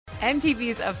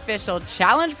MTV's official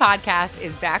Challenge podcast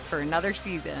is back for another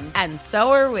season. And so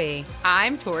are we.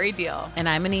 I'm Tori Deal. And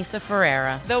I'm Anissa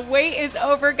Ferreira. The wait is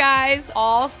over, guys.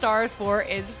 All Stars 4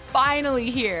 is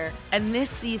finally here. And this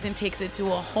season takes it to a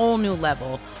whole new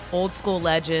level. Old school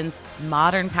legends,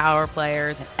 modern power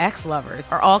players, and ex-lovers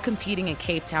are all competing in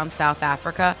Cape Town, South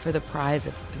Africa for the prize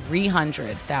of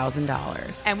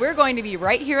 $300,000. And we're going to be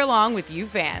right here along with you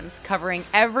fans, covering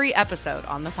every episode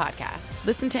on the podcast.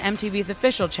 Listen to MTV's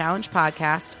official Challenge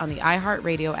podcast on the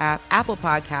iHeartRadio app, Apple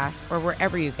Podcasts, or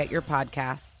wherever you get your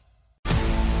podcasts.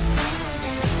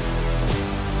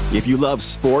 If you love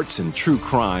sports and true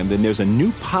crime, then there's a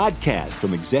new podcast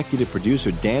from executive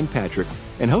producer Dan Patrick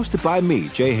and hosted by me,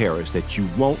 Jay Harris, that you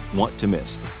won't want to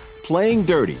miss. Playing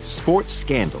Dirty: Sports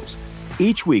Scandals.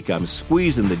 Each week, I'm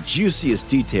squeezing the juiciest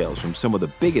details from some of the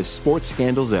biggest sports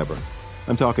scandals ever.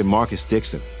 I'm talking Marcus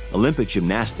Dixon, Olympic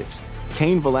gymnastics,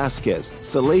 Cain Velasquez,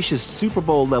 salacious Super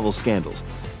Bowl-level scandals.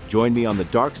 Join me on the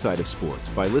dark side of sports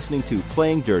by listening to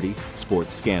Playing Dirty: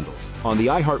 Sports Scandals on the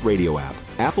iHeartRadio app,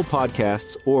 Apple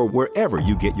Podcasts, or wherever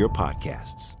you get your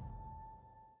podcasts.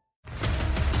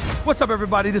 What's up,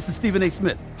 everybody? This is Stephen A.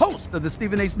 Smith, host of the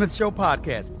Stephen A. Smith Show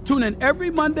podcast. Tune in every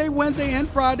Monday, Wednesday, and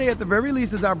Friday at the very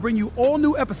least as I bring you all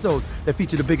new episodes that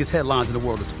feature the biggest headlines in the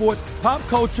world of sports, pop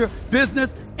culture,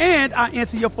 business, and I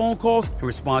answer your phone calls and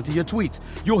respond to your tweets.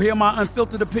 You'll hear my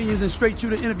unfiltered opinions and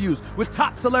straight-shooter interviews with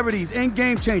top celebrities and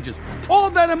game changers.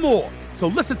 All that and more. So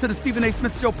listen to the Stephen A.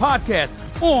 Smith Show podcast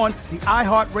on the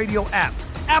iHeartRadio app,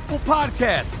 Apple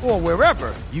Podcasts, or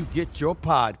wherever you get your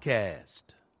podcast.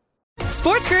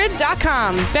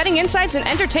 SportsGrid.com. Betting insights and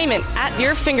entertainment at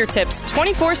your fingertips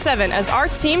 24/7 as our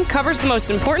team covers the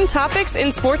most important topics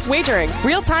in sports wagering.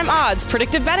 Real-time odds,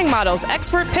 predictive betting models,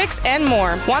 expert picks, and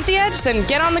more. Want the edge? Then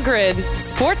get on the grid.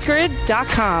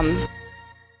 SportsGrid.com.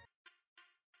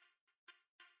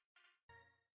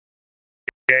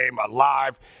 Game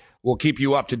live. We'll keep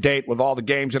you up to date with all the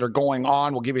games that are going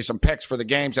on. We'll give you some picks for the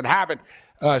games that haven't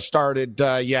started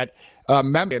yet.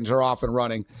 Memphis are off and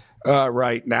running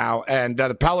right now, and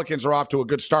the Pelicans are off to a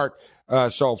good start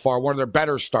so far, one of their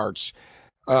better starts.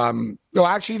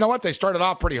 Actually, you know what? They started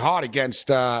off pretty hot against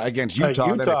Utah,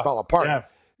 and then they fell apart.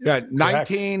 Yeah,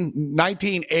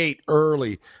 19-8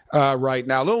 early right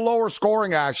now. A little lower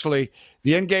scoring, actually.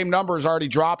 The in-game number has already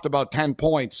dropped about 10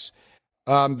 points.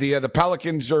 The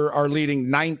Pelicans are leading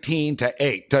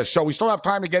 19-8. So we still have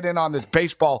time to get in on this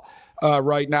baseball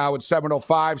right now at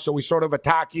 7:05. So we sort of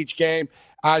attack each game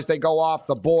as they go off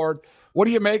the board. What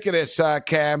do you make of this,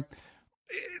 Cam?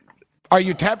 Are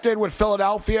you tempted with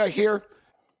Philadelphia here?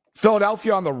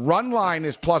 Philadelphia on the run line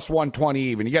is plus 120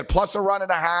 even. You get plus a run and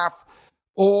a half,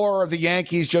 or the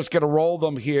Yankees just going to roll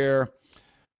them here.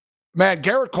 Man,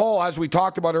 Garrett Cole, as we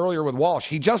talked about earlier with Walsh,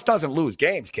 he just doesn't lose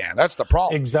games, Cam. That's the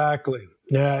problem. Exactly.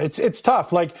 Yeah, it's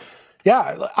tough.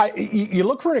 You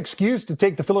look for an excuse to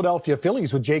take the Philadelphia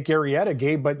Phillies with Jake Arrieta,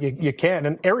 Gabe, but you can't.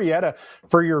 And Arrieta,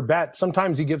 for your bet,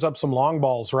 sometimes he gives up some long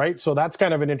balls, right? So that's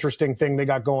kind of an interesting thing they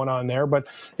got going on there. But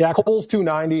yeah, Cole's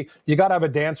 290. You got to have a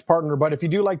dance partner. But if you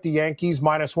do like the Yankees,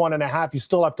 minus 1.5, you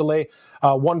still have to lay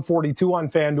 142 on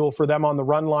FanDuel for them on the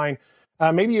run line.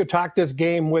 Maybe you attack this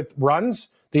game with runs.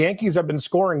 The Yankees have been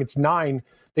scoring. It's 9.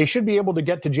 They should be able to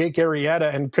get to Jake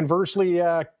Arrieta, and conversely,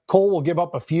 Cole will give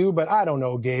up a few, but I don't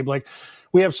know, Gabe.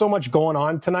 We have so much going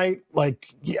on tonight. I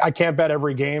can't bet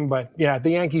every game, but yeah,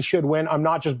 the Yankees should win. I'm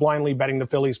not just blindly betting the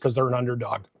Phillies because they're an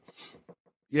underdog.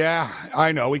 Yeah,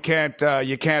 I know. We can't.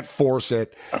 You can't force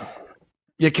it.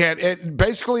 You can't.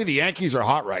 Basically, the Yankees are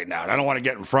hot right now. And I don't want to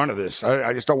get in front of this.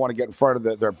 I just don't want to get in front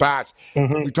of their bats.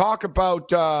 Mm-hmm. We talk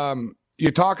about.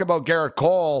 You talk about Garrett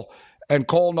Cole. And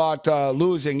Cole not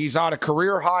losing. He's on a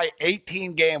career-high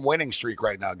 18-game winning streak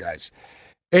right now, guys.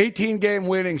 18-game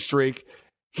winning streak.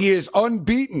 He is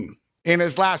unbeaten in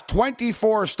his last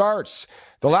 24 starts.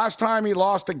 The last time he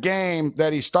lost a game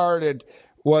that he started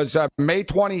was May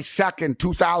 22nd,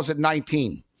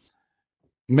 2019.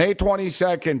 May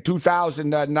 22nd,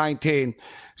 2019.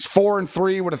 He's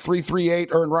 4-3 with a 3.38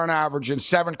 earned run average and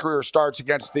 7 career starts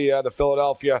against the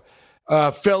Philadelphia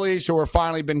Phillies, who have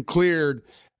finally been cleared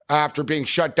after being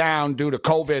shut down due to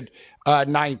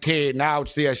COVID-19. Now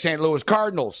it's the St. Louis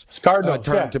Cardinals.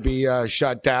 Turn to be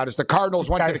shut down. As the Cardinals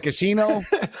went to the casino.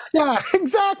 Yeah,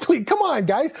 exactly. Come on,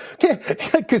 guys.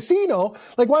 Casino?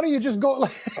 Why don't you just go?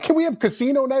 Can we have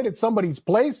casino night at somebody's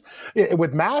place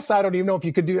with masks? I don't even know if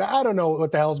you could do that. I don't know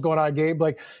what the hell's going on, Gabe.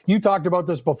 You talked about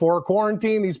this before.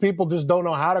 Quarantine. These people just don't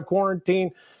know how to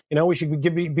quarantine. We should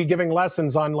be giving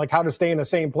lessons on how to stay in the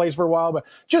same place for a while, but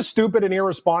just stupid and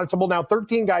irresponsible. Now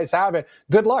 13 guys have it.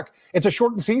 Good luck. It's a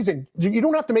shortened season. You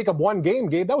don't have to make up one game,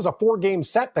 Gabe. That was a 4-game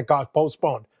set that got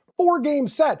postponed. 4-game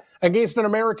set against an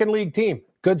American League team.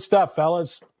 Good stuff,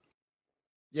 fellas.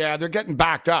 Yeah, they're getting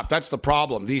backed up. That's the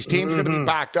problem. These teams are going to be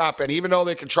backed up, and even though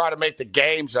they can try to make the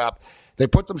games up, they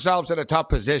put themselves in a tough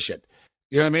position.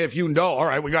 You know what I mean? If you know, all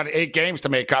right, we got 8 games to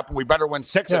make up, and we better win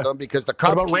 6 of them because the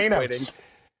Cubs keep winning.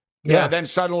 Yeah, then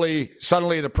suddenly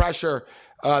the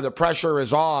pressure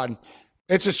is on.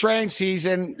 It's a strange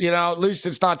season. You know, at least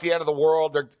it's not the end of the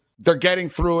world. They're getting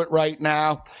through it right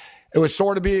now. It was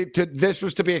this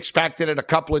was to be expected at a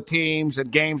couple of teams, and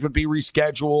games would be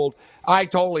rescheduled. I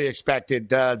totally expected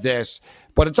this,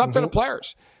 but it's up to the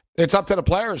players. It's up to the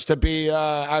players to be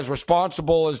as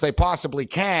responsible as they possibly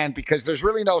can, because there's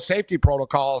really no safety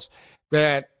protocols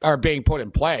that are being put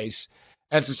in place.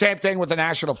 And it's the same thing with the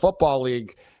National Football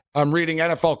League. I'm reading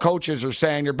NFL coaches are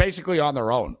saying they're basically on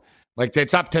their own. Like,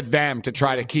 it's up to them to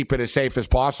try to keep it as safe as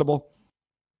possible.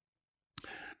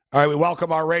 All right, we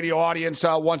welcome our radio audience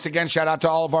once again. Shout out to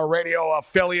all of our radio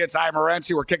affiliates. I'm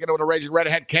Morency. We're kicking it with a Raging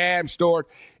Redhead, Cam Stewart,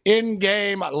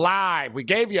 in-game live. We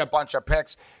gave you a bunch of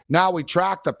picks. Now we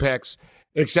track the picks,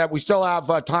 except we still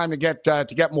have time to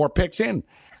get more picks in.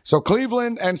 So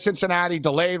Cleveland and Cincinnati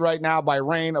delayed right now by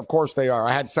rain. Of course they are.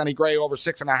 I had Sonny Gray over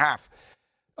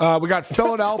 6.5. We got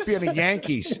Philadelphia and the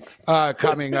Yankees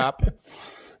coming up.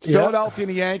 Philadelphia and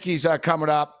the Yankees coming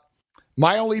up.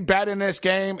 My only bet in this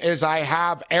game is I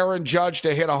have Aaron Judge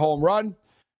to hit a home run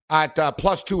at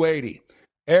plus 280.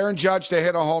 Aaron Judge to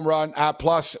hit a home run at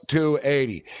plus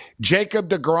 280. Jacob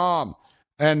deGrom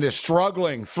and the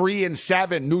struggling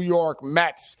 3-7 New York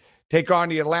Mets take on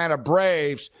the Atlanta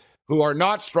Braves, who are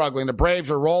not struggling. The Braves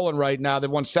are rolling right now.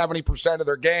 They've won 70% of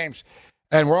their games.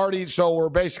 And we're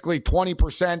basically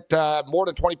 20%, more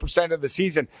than 20% of the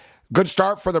season. Good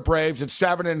start for the Braves. It's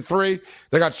 7-3.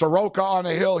 They got Soroka on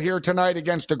the hill here tonight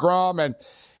against deGrom. And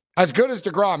as good as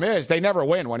deGrom is, they never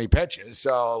win when he pitches.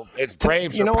 So it's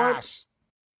Braves or pass.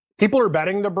 People are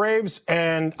betting the Braves,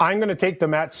 and I'm going to take the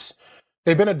Mets.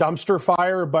 They've been a dumpster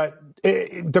fire, but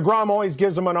deGrom always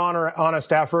gives them an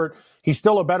honest effort. He's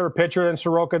still a better pitcher than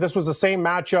Soroka. This was the same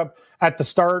matchup at the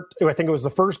start. I think it was the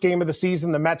first game of the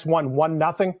season. The Mets won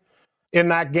 1-0 in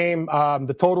that game.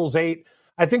 The total's 8.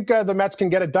 I think the Mets can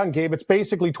get it done, Gabe. It's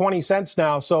basically 20 cents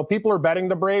now. So people are betting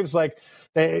the Braves like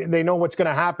they know what's going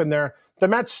to happen there. The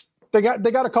Mets, they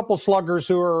got a couple sluggers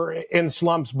who are in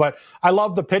slumps, but I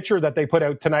love the pitcher that they put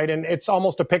out tonight, and it's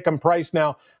almost a pick 'em price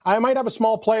now. I might have a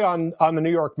small play on the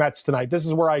New York Mets tonight. This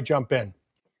is where I jump in.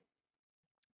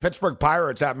 Pittsburgh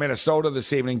Pirates at Minnesota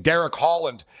this evening. Derek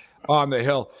Holland on the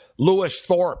hill. Lewis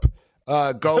Thorpe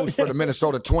goes for the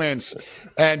Minnesota Twins.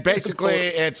 And basically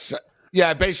it's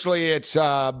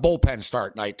bullpen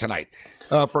start night tonight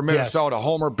for Minnesota. Yes.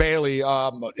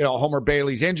 Homer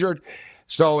Bailey's injured.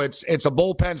 So it's a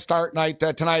bullpen start night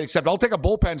tonight, except I'll take a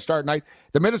bullpen start night.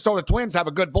 The Minnesota Twins have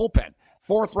a good bullpen,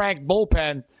 4th-ranked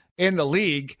bullpen in the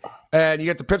league. And you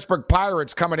get the Pittsburgh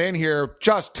Pirates coming in here,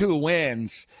 just 2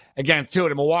 wins against 2 of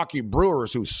the Milwaukee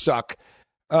Brewers, who suck.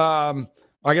 I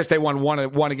guess they won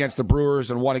one against the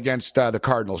Brewers and 1 against the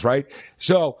Cardinals, right?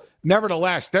 So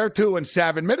nevertheless, they're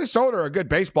 2-7. Minnesota are a good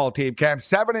baseball team, Cam,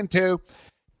 7-2.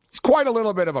 It's quite a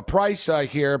little bit of a price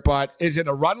here, but is it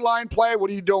a run line play? What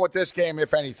are you doing with this game,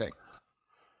 if anything?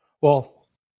 Well,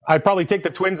 I'd probably take the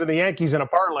Twins and the Yankees in a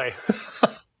parlay.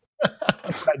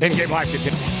 In-game live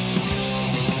continue.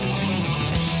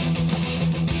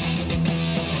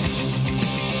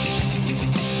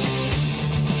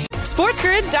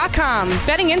 SportsGrid.com.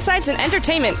 Betting insights and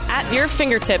entertainment at your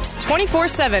fingertips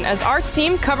 24/7 as our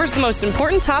team covers the most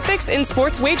important topics in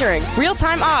sports wagering.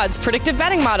 Real-time odds, predictive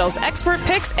betting models, expert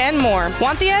picks, and more.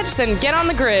 Want the edge? Then get on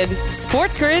the grid.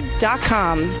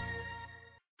 SportsGrid.com.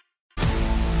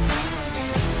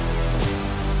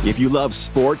 If you love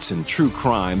sports and true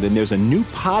crime, then there's a new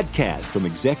podcast from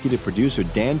executive producer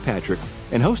Dan Patrick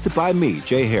and hosted by me,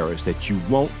 Jay Harris, that you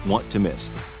won't want to miss.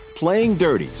 Playing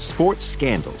Dirty: Sports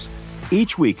Scandals.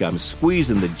 Each week, I'm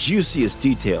squeezing the juiciest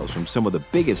details from some of the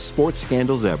biggest sports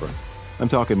scandals ever. I'm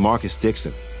talking Marcus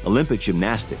Dixon, Olympic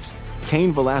gymnastics,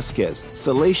 Cain Velasquez,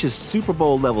 salacious Super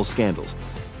Bowl-level scandals.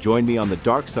 Join me on the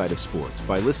dark side of sports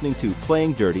by listening to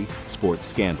Playing Dirty: Sports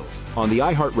Scandals on the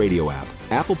iHeartRadio app,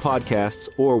 Apple Podcasts,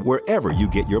 or wherever you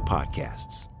get your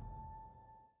podcasts.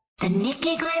 The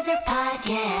Nikki Glaser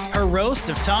Podcast. Her roast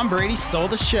of Tom Brady stole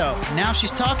the show. Now she's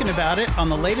talking about it on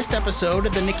the latest episode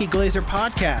of the Nikki Glaser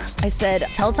Podcast. I said,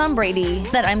 tell Tom Brady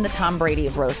that I'm the Tom Brady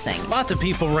of roasting. Lots of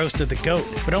people roasted the GOAT,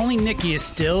 but only Nikki is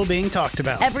still being talked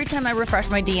about. Every time I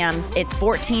refresh my DMs, it's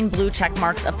 14 blue check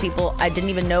marks of people I didn't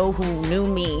even know who knew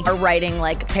me are writing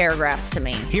like paragraphs to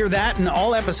me. Hear that in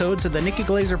all episodes of the Nikki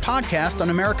Glaser Podcast on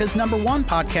America's #1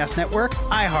 podcast network,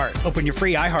 iHeart. Open your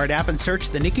free iHeart app and search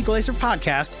the Nikki Glaser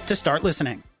Podcast to start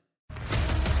listening.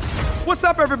 What's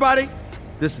up, everybody?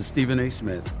 This is Stephen A.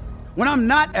 Smith. When I'm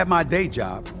not at my day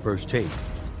job, First Take,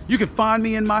 you can find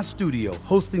me in my studio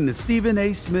hosting the Stephen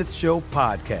A. Smith Show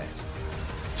podcast.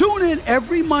 Tune in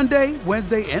every Monday,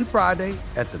 Wednesday, and Friday,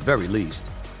 at the very least,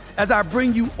 as I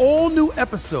bring you all new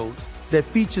episodes that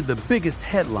feature the biggest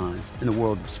headlines in the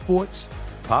world of sports,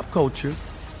 pop culture,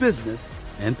 business,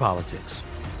 and politics.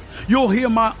 You'll hear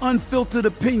my unfiltered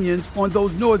opinions on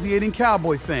those nauseating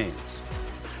Cowboy fans,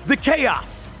 the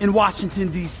chaos in Washington,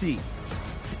 D.C.,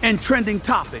 and trending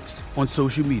topics on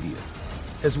social media,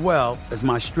 as well as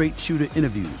my straight shooter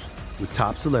interviews with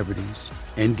top celebrities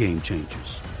and game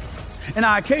changers. And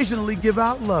I occasionally give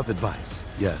out love advice.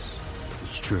 Yes,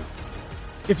 it's true.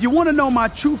 If you want to know my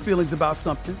true feelings about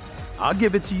something, I'll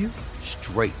give it to you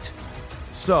straight.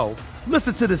 So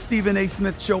listen to the Stephen A.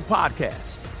 Smith Show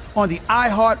podcast on the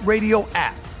iHeartRadio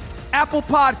app, Apple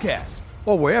Podcasts,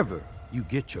 or wherever you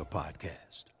get your podcast.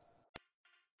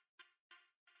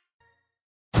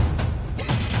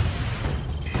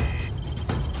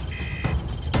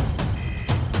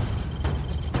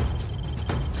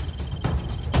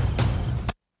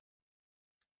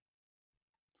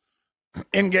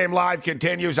 In-game live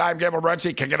continues. I'm Gabriel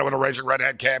Renzi. Can get it with a Raging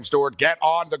Redhead Cam Stewart. Get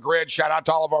on the grid. Shout out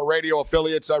to all of our radio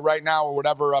affiliates right now, or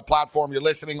whatever platform you're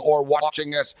listening or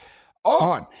watching us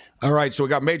on. All right, so we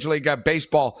got Major League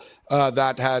Baseball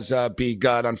that has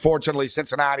begun. Unfortunately,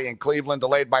 Cincinnati and Cleveland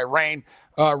delayed by rain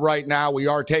right now. We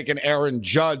are taking Aaron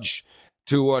Judge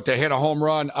to hit a home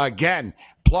run again,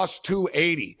 plus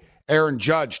 280. Aaron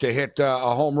Judge to hit a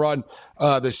home run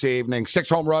this evening. 6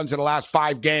 home runs in the last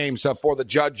 5 games for the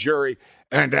judge, jury,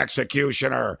 and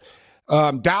executioner.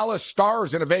 Dallas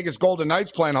Stars and the Vegas Golden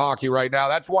Knights playing hockey right now.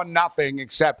 That's 1-0,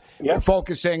 except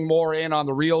focusing more in on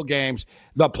the real games,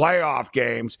 the playoff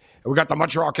games. We got the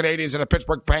Montreal Canadiens and the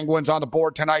Pittsburgh Penguins on the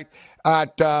board tonight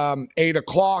at 8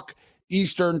 o'clock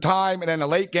Eastern time. And then a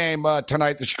late game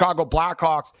tonight, the Chicago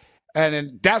Blackhawks and a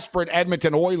desperate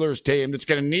Edmonton Oilers team that's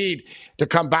going to need to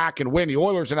come back and win. The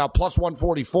Oilers are now plus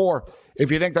 144.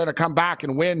 If you think they're going to come back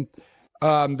and win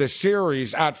the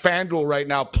series at FanDuel right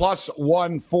now, plus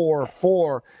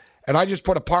 144. And I just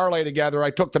put a parlay together. I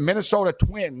took the Minnesota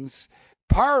Twins,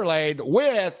 parlayed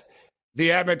with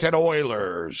the Edmonton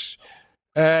Oilers.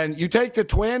 And you take the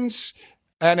Twins,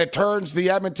 and it turns the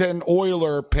Edmonton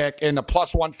Oiler pick into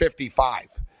plus 155.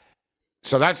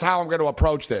 So that's how I'm going to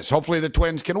approach this. Hopefully the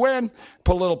Twins can win,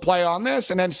 put a little play on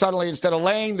this, and then suddenly instead of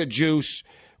laying the juice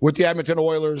with the Edmonton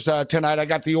Oilers tonight, I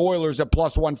got the Oilers at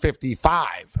plus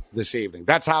 155 this evening.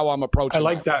 That's how I'm approaching it. I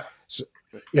like that. So,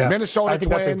 Minnesota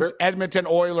Twins, Edmonton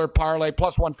Oiler parlay,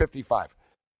 plus 155.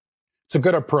 It's a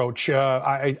good approach.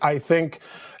 I think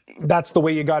that's the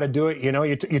way you got to do it. You know,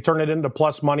 you turn it into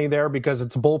plus money there because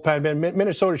it's a bullpen.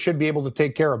 Minnesota should be able to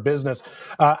take care of business.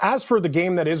 As for the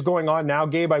game that is going on now,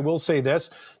 Gabe, I will say this.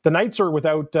 The Knights are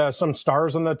without some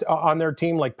stars on their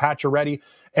team like Pacioretty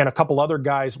and a couple other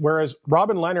guys, whereas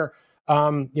Robin Lehner,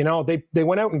 they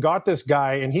went out and got this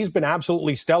guy, and he's been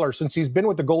absolutely stellar since he's been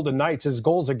with the Golden Knights. His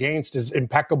goals against is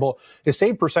impeccable. His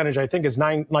save percentage, I think, is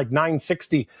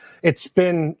 960. It's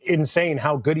been insane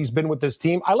how good he's been with this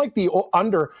team. I like the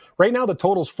under. Right now, the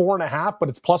total's 4.5, but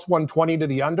it's plus 120 to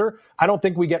the under. I don't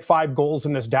think we get 5 goals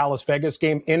in this Dallas-Vegas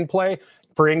game in play.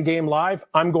 For in-game live,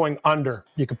 I'm going under.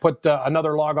 You could put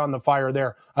another log on the fire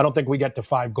there. I don't think we get to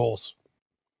 5 goals.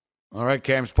 All right,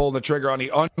 Cam's pulling the trigger on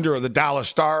the under of the Dallas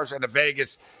Stars and the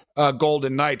Vegas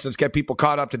Golden Knights. Let's get people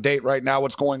caught up to date right now.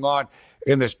 What's going on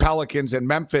in this Pelicans and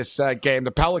Memphis game?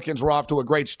 The Pelicans were off to a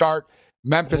great start.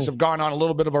 Memphis have gone on a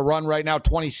little bit of a run right now,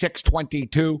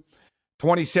 26-22.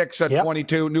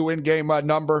 26-22, new in-game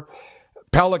number.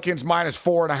 Pelicans minus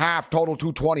 4.5, total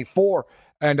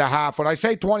 224.5. When I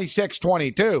say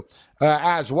 26-22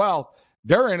 as well,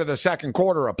 they're into the second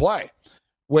quarter of play.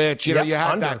 Which, you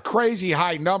had that crazy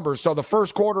high number. So the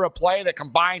first quarter of play, they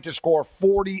combined to score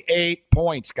 48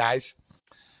 points, guys.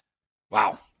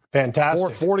 Wow.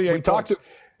 Fantastic. 48 points.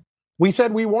 We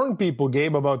said we warned people,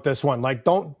 Gabe, about this one. Like,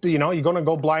 you're going to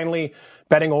go blindly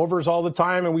betting overs all the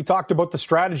time. And we talked about the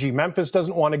strategy. Memphis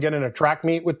doesn't want to get in a track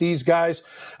meet with these guys.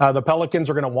 The Pelicans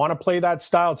are going to want to play that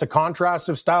style. It's a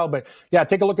contrastive style. But,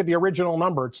 take a look at the original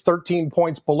number. It's 13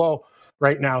 points below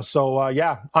right now. So,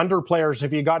 under players,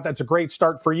 if you got, that's a great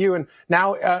start for you. And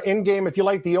now in game, if you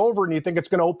like the over and you think it's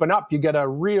going to open up, you get a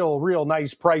real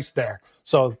nice price there.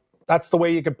 So that's the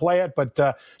way you could play it. But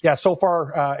so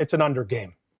far it's an under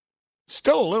game.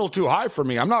 Still a little too high for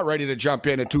me. I'm not ready to jump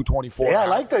in at 224. Yeah, I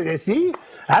like that. See,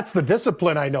 that's the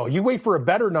discipline. I know. You wait for a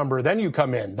better number, then you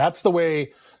come in. That's the way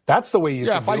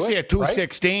you if I see a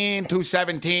 216,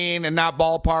 217 in that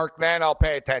ballpark, then I'll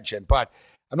pay attention. But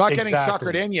I'm not getting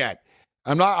suckered in yet.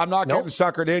 I'm not getting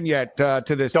suckered in yet to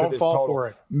this. Don't to this fall total. for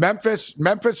it.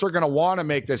 Memphis are going to want to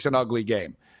make this an ugly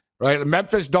game, right?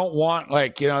 Memphis don't want they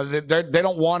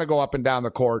don't want to go up and down the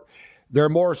court. They're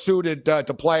more suited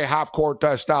to play half court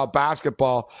style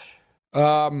basketball.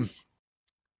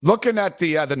 Looking at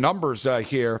the numbers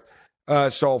here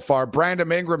so far,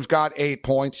 Brandon Ingram's got 8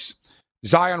 points.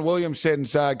 Zion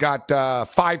Williamson's got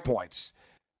 5 points.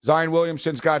 Zion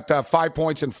Williamson's got 5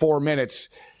 points in 4 minutes.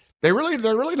 They're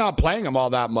really not playing him all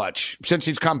that much since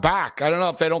he's come back. I don't know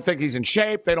if they don't think he's in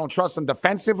shape. They don't trust him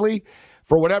defensively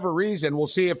for whatever reason. We'll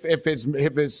see if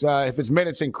his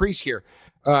minutes increase here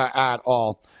at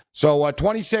all. So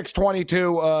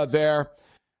 26-22 there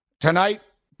tonight.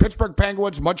 Pittsburgh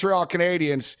Penguins, Montreal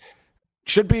Canadiens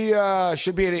should be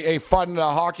a fun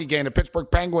hockey game. The Pittsburgh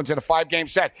Penguins in a 5-game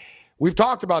set. We've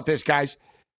talked about this, guys.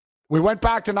 We went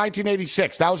back to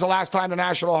 1986. That was the last time the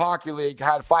National Hockey League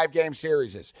had 5-game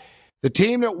series. The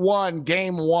team that won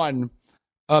game 1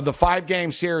 of the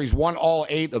 5-game series won all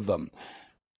 8 of them.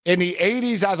 In the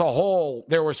 80s as a whole,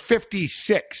 there was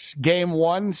 56 game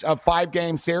 1s of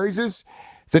 5-game series.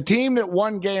 The team that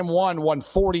won game 1 won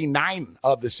 49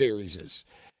 of the series.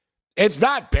 It's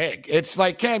that big. It's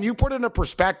like, Cam, you put it into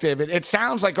perspective. It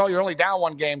sounds like, you're only down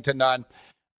 1 game to none.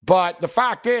 But the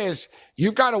fact is,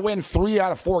 you've got to win 3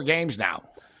 out of 4 games now.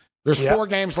 There's 4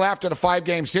 games left in a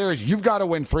 5-game series. You've got to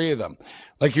win 3 of them.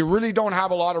 Like, you really don't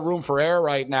have a lot of room for error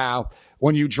right now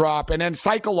when you drop. And then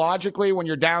psychologically, when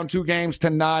you're down 2 games to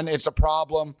none, it's a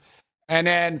problem. And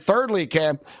then thirdly,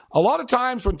 Cam, a lot of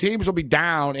times when teams will be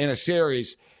down in a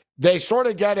series, they sort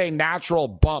of get a natural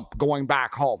bump going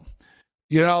back home.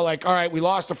 Like, all right, we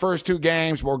lost the first 2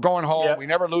 games. We're going home. Yep. We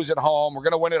never lose at home. We're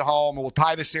going to win at home, and we'll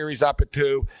tie the series up at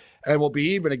 2, and we'll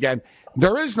be even again.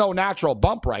 There is no natural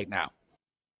bump right now.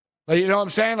 You know what I'm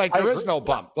saying? Like, there is no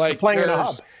bump. Like, playing in a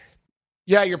hub.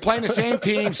 Yeah, you're playing the same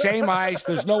team, same ice.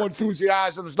 There's no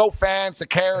enthusiasm. There's no fans to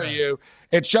carry you.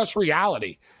 It's just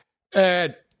reality.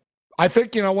 And I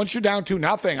think, once you're down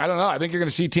 2-0, I don't know. I think you're going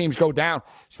to see teams go down,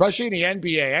 especially in the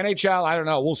NBA. NHL, I don't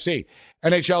know. We'll see.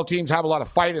 NHL teams have a lot of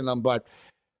fight in them, but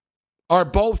are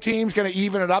both teams going to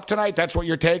even it up tonight? That's what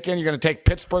you're taking? You're going to take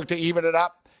Pittsburgh to even it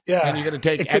up? Yeah. And you're going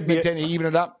to take Edmonton to even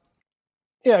it up?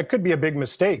 Yeah, it could be a big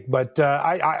mistake, but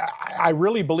I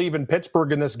really believe in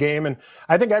Pittsburgh in this game, and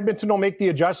I think Edmonton will make the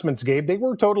adjustments, Gabe. They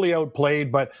were totally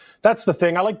outplayed, but that's the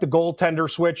thing. I like the goaltender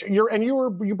switch.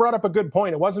 You brought up a good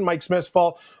point. It wasn't Mike Smith's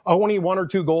fault. Only 1 or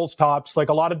 2 goals tops, like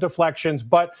a lot of deflections,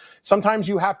 but sometimes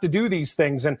you have to do these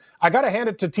things, and I got to hand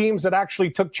it to teams that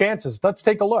actually took chances. Let's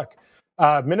take a look.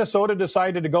 Minnesota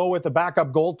decided to go with a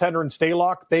backup goaltender and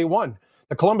Stalock. They won.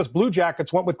 The Columbus Blue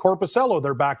Jackets went with Korpisello,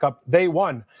 their backup. They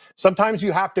won. Sometimes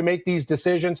you have to make these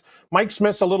decisions. Mike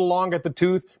Smith's a little long at the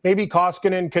tooth. Maybe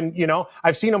Koskinen can,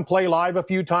 I've seen him play live a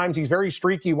few times. He's very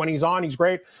streaky. When he's on, he's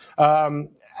great.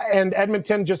 And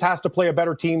Edmonton just has to play a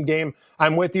better team game.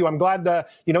 I'm with you. I'm glad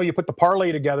that, you put the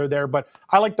parlay together there, but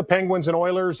I like the Penguins and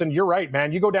Oilers, and you're right,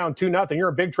 man. You go down 2-0, you're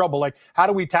in big trouble. Like, how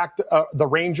do we tack the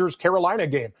Rangers-Carolina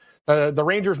game? The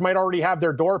Rangers might already have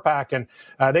their door pack, and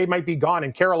they might be gone,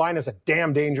 and Carolina's a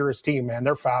damn dangerous team, man.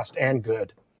 They're fast and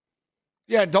good.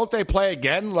 Yeah, don't they play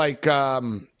again? Like,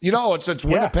 it's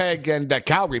Winnipeg and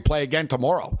Calgary play again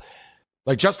tomorrow.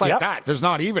 Like, just like that. There's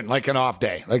not even like an off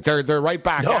day. Like, they're right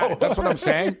back at it. That's what I'm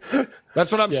saying.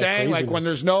 That's what I'm saying. Craziness. Like, when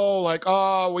there's no, like,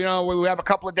 we have a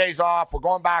couple of days off. We're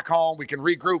going back home. We can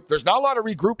regroup. There's not a lot of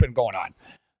regrouping going on.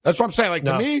 That's what I'm saying. Like,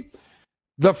 to me,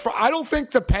 I don't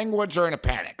think the Penguins are in a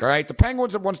panic, all right? The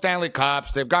Penguins have won Stanley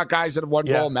Cups. They've got guys that have won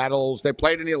gold medals. They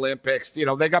played in the Olympics.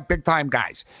 They got big-time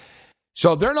guys.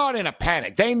 So they're not in a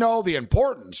panic. They know the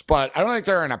importance, but I don't think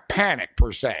they're in a panic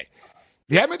per se.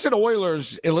 The Edmonton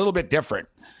Oilers, a little bit different.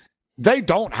 They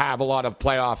don't have a lot of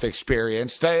playoff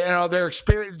experience. They're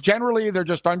generally they're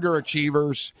just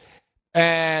underachievers.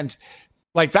 And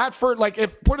like that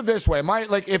put it this way,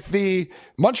 if the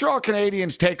Montreal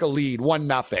Canadiens take a lead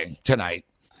 1-0 tonight,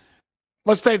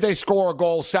 let's say they score a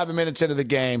goal 7 minutes into the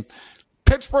game,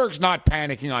 Pittsburgh's not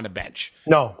panicking on the bench.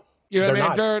 No. You know what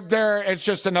I mean? They're it's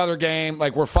just another game.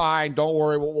 Like, we're fine. Don't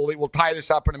worry. We'll tie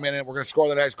this up in a minute. We're going to score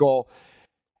the next goal.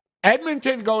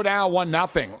 Edmonton go down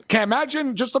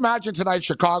 1-0. Just imagine tonight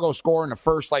Chicago score in the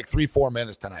first 3-4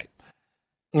 minutes tonight.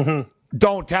 Mm-hmm.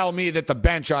 don't tell me that the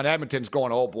bench on Edmonton's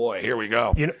going, oh boy, here we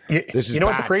go. This is you know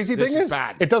bad. What the crazy this thing is?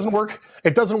 Bad. It doesn't work.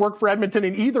 It doesn't work for Edmonton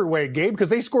in either way, Gabe, because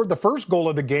they scored the first goal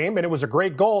of the game and it was a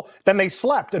great goal. Then they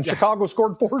slept and Chicago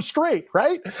scored 4 straight,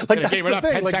 right? Like that's gave it up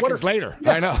 10 seconds later.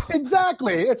 Yeah, I know.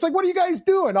 Exactly. It's like, what are you guys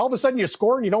doing? All of a sudden you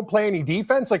score and you don't play any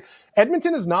defense. Like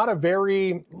Edmonton is not a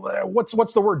very,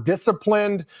 what's the word?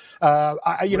 Disciplined, no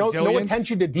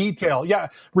attention to detail. Yeah.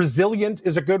 Resilient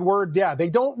is a good word. Yeah. They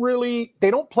don't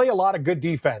play a lot of good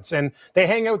defense and they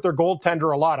hang out their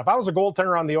goaltender a lot. If I was a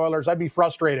goaltender on the Oilers, I'd be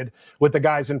frustrated with the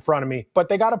guys in front of me, but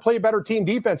they got to play better team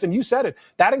defense. And you said it,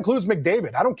 that includes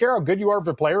McDavid. I don't care how good you are as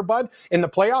a player, bud. In the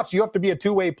playoffs, you have to be a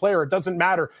two-way player. It doesn't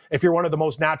matter if you're one of the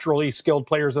most naturally skilled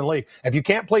players in the league. If you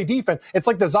can't play defense, it's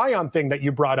like the Zion thing that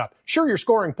you brought up. Sure, you're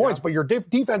scoring points, but your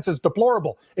defense is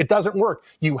deplorable. It doesn't work.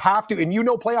 You have to, and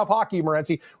playoff hockey,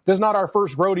 Morency, this is not our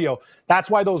first rodeo. That's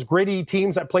why those gritty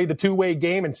teams that play the two-way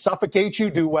game and suffocate you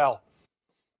do well.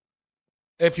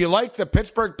 If you like the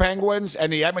Pittsburgh Penguins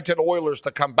and the Edmonton Oilers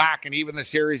to come back, and even the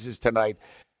series is tonight,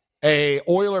 a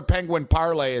Oiler-Penguin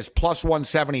parlay is plus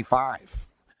 175.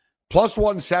 Plus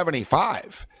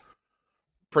 175.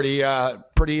 Pretty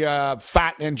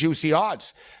fat and juicy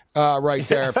odds right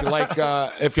there.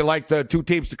 If you like the two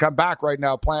teams to come back right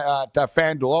now, at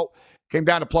FanDuel, came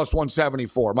down to plus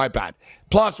 174. My bad.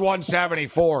 Plus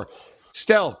 174.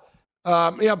 Still,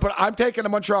 but I'm taking the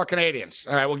Montreal Canadiens.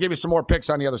 All right, we'll give you some more picks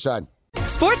on the other side.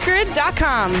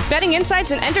 SportsGrid.com. Betting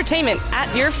insights and entertainment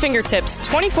at your fingertips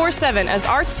 24/7 as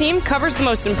our team covers the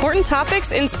most important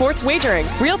topics in sports wagering.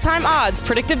 Real-time odds,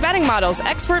 predictive betting models,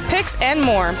 expert picks, and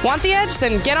more. Want the edge?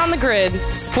 Then get on the grid.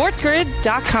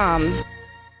 SportsGrid.com.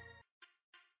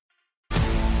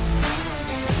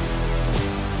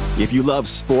 If you love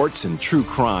sports and true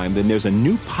crime, then there's a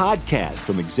new podcast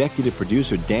from executive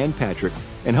producer Dan Patrick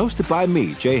and hosted by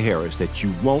me, Jay Harris, that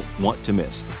you won't want to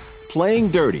miss. Playing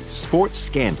Dirty: Sports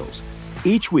Scandals.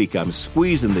 Each week, I'm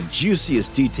squeezing the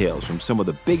juiciest details from some of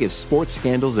the biggest sports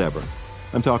scandals ever.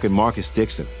 I'm talking Marcus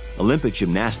Dixon, Olympic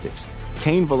gymnastics,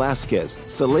 Cain Velasquez,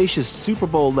 salacious Super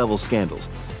Bowl-level scandals.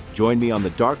 Join me on the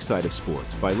dark side of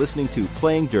sports by listening to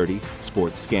Playing Dirty: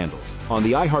 Sports Scandals on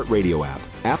the iHeartRadio app,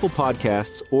 Apple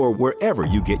Podcasts, or wherever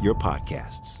you get your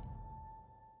podcasts.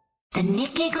 The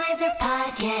Nikki Glaser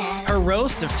Podcast. Her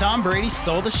roast of Tom Brady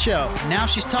stole the show. Now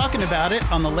she's talking about it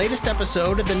on the latest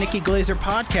episode of the Nikki Glaser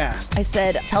Podcast. I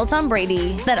said, tell Tom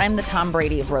Brady that I'm the Tom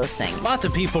Brady of roasting. Lots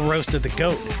of people roasted the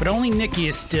GOAT, but only Nikki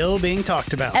is still being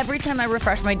talked about. Every time I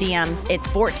refresh my DMs, it's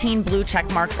 14 blue check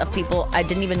marks of people I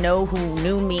didn't even know who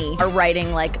knew me are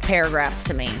writing like paragraphs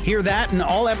to me. Hear that in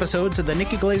all episodes of the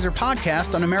Nikki Glaser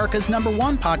Podcast on America's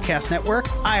 #1 podcast network,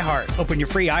 iHeart. Open your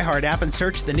free iHeart app and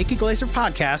search the Nikki Glaser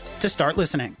Podcast to start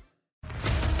listening.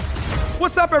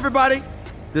 What's up, everybody?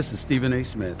 This is Stephen A.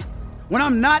 Smith. When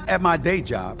I'm not at my day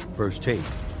job, First Take,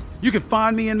 you can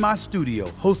find me in my studio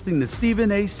hosting the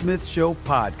Stephen A. Smith Show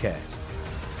podcast.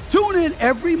 Tune in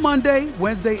every Monday,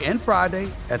 Wednesday, and Friday,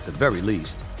 at the very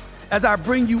least, as I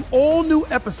bring you all new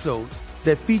episodes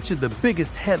that feature the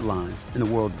biggest headlines in the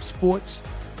world of sports,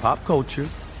 pop culture,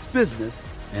 business,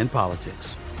 and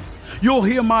politics. You'll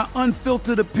hear my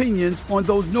unfiltered opinions on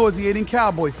those nauseating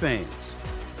Cowboy fans,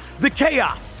 the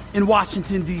chaos in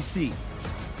Washington, D.C.,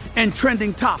 and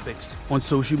trending topics on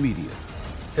social media,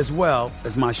 as well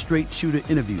as my straight shooter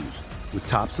interviews with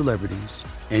top celebrities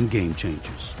and game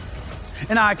changers.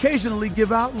 And I occasionally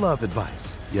give out love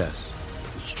advice. Yes,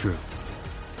 it's true.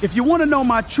 If you want to know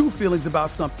my true feelings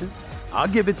about something, I'll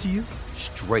give it to you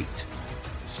straight.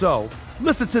 So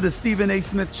listen to the Stephen A.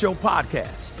 Smith Show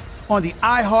podcast on the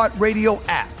iHeartRadio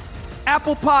app,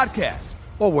 Apple Podcasts,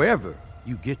 or wherever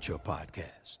you get your podcast.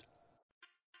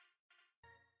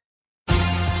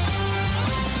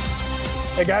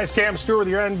 Hey guys, Cam Stewart with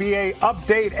your NBA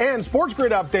update and Sports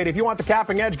Grid update. If you want the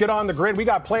capping edge, get on the grid. We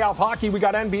got playoff hockey. We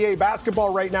got NBA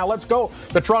basketball right now. Let's go.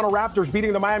 The Toronto Raptors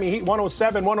beating the Miami Heat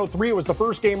 107-103. It was the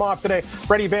first game off today.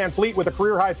 Freddie VanVleet with a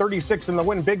career-high 36 in the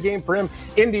win. Big game for him.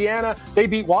 Indiana, they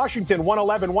beat Washington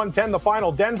 111-110. The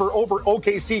final, Denver over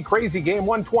OKC. Crazy game,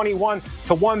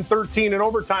 121-113 in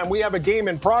overtime. We have a game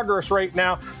in progress right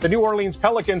now. The New Orleans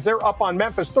Pelicans, they're up on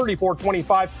Memphis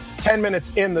 34-25. 10 minutes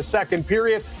in the second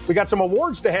period. We got some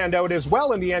awards to hand out as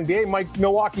well in the NBA.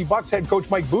 Milwaukee Bucks head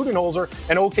coach Mike Budenholzer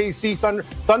and OKC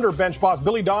Thunder bench boss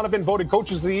Billy Donovan voted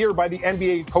Coaches of the Year by the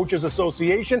NBA Coaches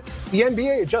Association. The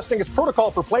NBA adjusting its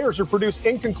protocol for players who produce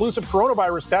inconclusive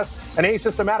coronavirus tests. An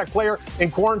asymptomatic player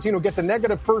in quarantine who gets a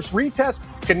negative first retest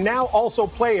can now also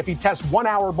play if he tests 1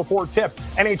 hour before tip.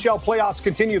 NHL playoffs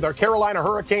continue. The Carolina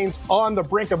Hurricanes on the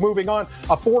brink of moving on.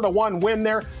 A 4-1 win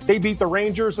there. They beat the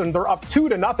Rangers, and they're up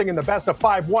 2-0 in the best of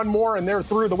 5. One more, and they're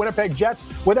through. The Winnipeg Jets,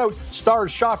 without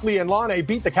stars Shoffley and Laine,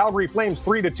 beat the Calgary Flames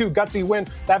 3-2. Gutsy win.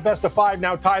 That best of 5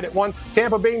 now tied at 1.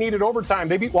 Tampa Bay needed overtime.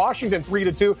 They beat Washington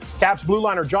 3-2. Caps blue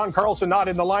liner John Carlson not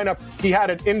in the lineup. He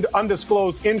had an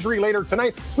undisclosed injury. Later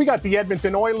tonight, we got the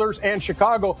Edmonton Oilers and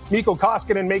Chicago. Mikko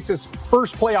Koskinen makes his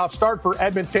first playoff start for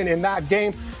Edmonton in that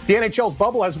game. The NHL's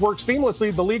bubble has worked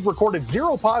seamlessly. The league recorded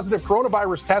 0 positive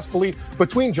coronavirus tests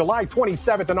between July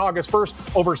 27th and August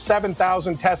 1st. Over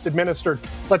 7,000 tests administered.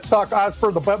 Let's talk as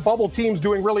for the bubble teams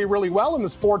doing really, really well in the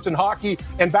sports and hockey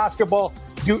and basketball.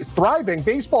 Thriving.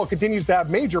 Baseball continues to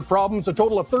have major problems. A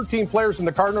total of 13 players in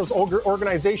the Cardinals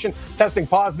organization testing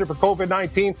positive for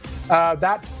COVID-19.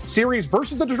 That series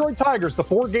versus the Detroit Tigers, the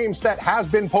 4-game set, has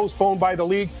been postponed by the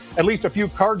league. At least a few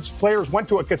Cards players went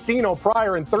to a casino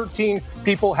prior, and 13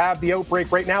 people have the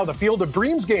outbreak right now. The Field of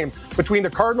Dreams game between the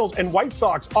Cardinals and White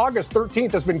Sox, August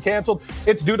 13th, has been canceled.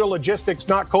 It's due to logistics,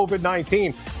 not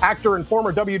COVID-19. Actor and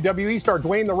former WWE star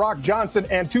Dwayne "The Rock" Johnson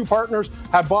and 2 partners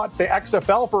have bought the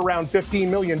XFL for around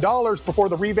 $15 million before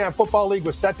the revamped Football League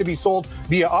was set to be sold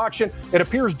via auction. It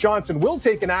appears Johnson will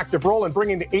take an active role in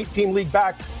bringing the 18 league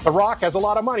back. The Rock has a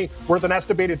lot of money, worth an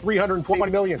estimated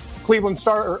 $320 million. Cleveland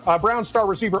Brown star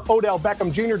receiver Odell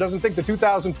Beckham Jr. doesn't think the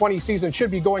 2020 season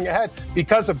should be going ahead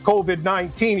because of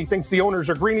COVID-19. He thinks the owners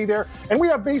are greedy there. And we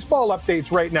have baseball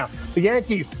updates right now. The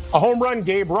Yankees, a home run,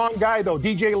 Gabe. Wrong guy, though.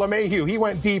 DJ LeMahieu, he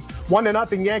went deep.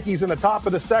 1-0 Yankees in the top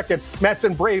of the second. Mets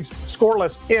and Braves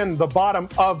scoreless in the bottom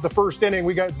of the first inning.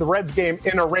 We got the Reds game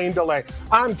in a rain delay.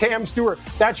 I'm Cam Stewart.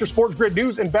 That's your Sports Grid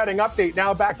news and betting update.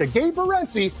 Now back to Gabe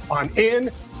Morency on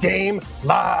In Game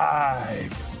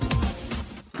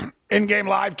Live. In Game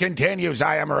Live continues.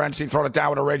 I am Morency. Throwing it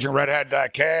down with a raging redhead,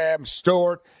 Cam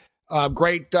Stewart.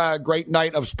 Great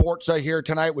night of sports here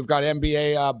tonight. We've got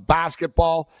NBA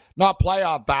basketball, not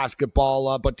playoff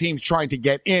basketball, but teams trying to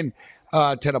get in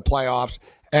to the playoffs.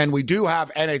 And we do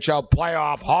have NHL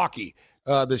playoff hockey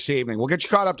this evening. We'll get you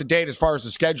caught up to date as far as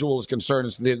the schedule is concerned,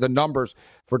 as the numbers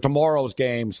for tomorrow's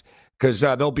games, because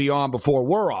they'll be on before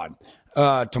we're on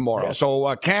tomorrow. Yes.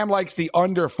 So Cam likes the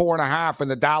under 4.5 in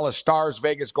the Dallas Stars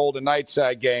Vegas Golden Knights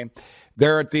game.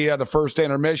 They're at the first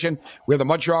intermission. We have the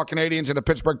Montreal Canadiens and the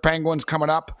Pittsburgh Penguins coming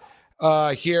up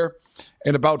here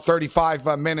in about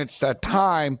 35 minutes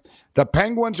time. The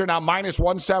Penguins are now minus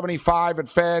 175 at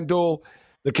FanDuel.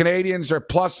 The Canadiens are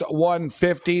plus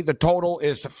 150. The total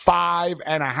is 5.5.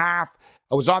 I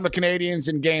was on the Canadiens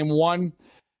in game 1.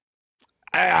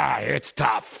 It's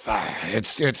tough.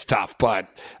 It's tough, but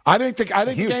I think the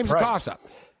game's a toss-up.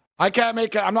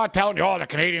 I'm not telling you, the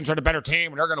Canadiens are the better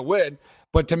team and they're going to win.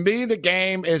 But to me, the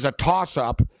game is a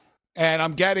toss-up, and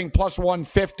I'm getting plus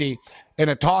 150 in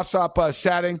a toss-up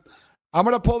setting. I'm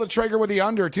going to pull the trigger with the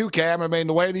under, too, Cam. I mean,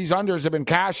 the way these unders have been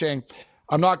cashing,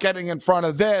 I'm not getting in front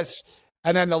of this.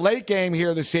 And then the late game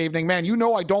here this evening, man,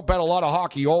 I don't bet a lot of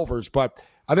hockey overs, but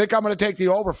I think I'm going to take the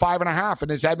over 5.5 in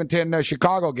this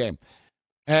Edmonton-Chicago game.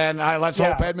 And let's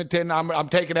hope Edmonton, I'm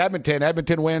taking Edmonton.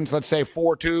 Edmonton wins, let's say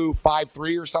 4-2,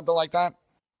 5-3 or something like that.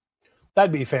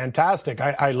 That'd be fantastic.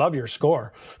 I love your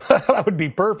score. That would be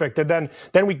perfect. And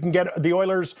then we can get the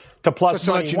Oilers to plus just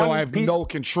to let you know, I have no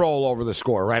control over the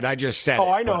score, right? I just said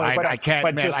I know. But I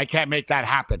can't make that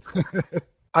happen.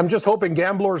 I'm just hoping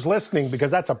gamblers listening, because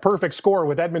that's a perfect score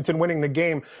with Edmonton winning the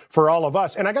game for all of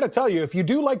us. And I got to tell you, if you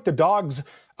do like the dogs,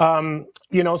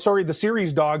 the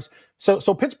series dogs.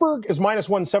 So Pittsburgh is minus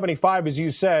 175, as you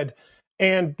said.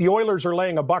 And the Oilers are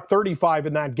laying $135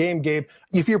 in that game, Gabe.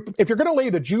 If you're going to lay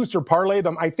the juice or parlay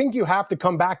them, I think you have to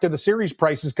come back to the series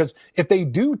prices, because if they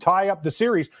do tie up the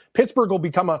series, Pittsburgh will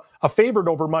become a favorite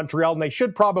over Montreal, and they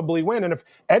should probably win. And if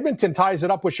Edmonton ties it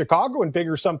up with Chicago and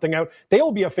figures something out,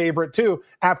 they'll be a favorite too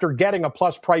after getting a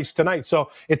plus price tonight.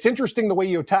 So it's interesting the way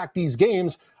you attack these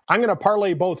games. I'm going to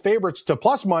parlay both favorites to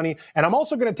plus money, and I'm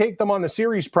also going to take them on the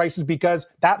series prices, because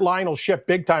that line will shift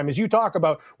big time. As you talk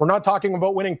about, we're not talking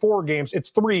about winning 4 games,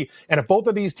 it's 3. And if both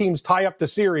of these teams tie up the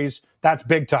series, that's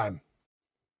big time.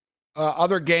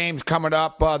 Other games coming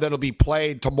up that'll be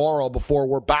played tomorrow before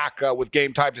we're back with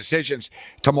game time decisions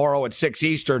tomorrow at 6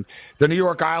 Eastern. The New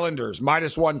York Islanders,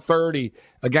 minus 130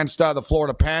 against the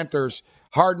Florida Panthers.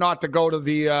 Hard not to go to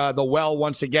the well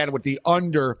once again with the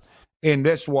under in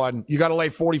this one. You got to lay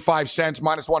 45 cents,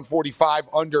 minus 145,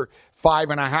 under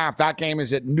 5.5. That game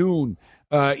is at noon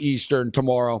Eastern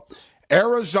tomorrow.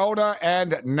 Arizona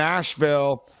and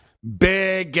Nashville,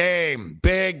 big game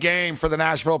for the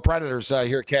Nashville Predators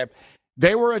here, Kev.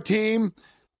 They were a team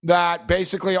that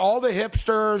basically all the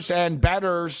hipsters and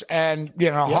bettors and,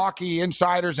 hockey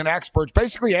insiders and experts,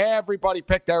 basically everybody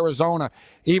picked Arizona,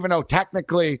 even though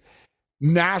technically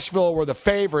Nashville were the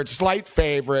favorites, slight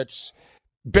favorites.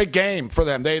 Big game for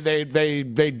them.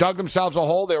 They dug themselves a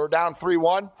hole. They were down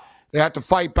 3-1. They had to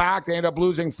fight back. They ended up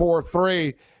losing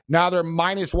 4-3. Now they're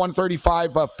minus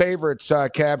 135 favorites,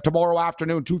 Kev. Tomorrow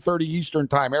afternoon, 2:30 Eastern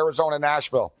time, Arizona,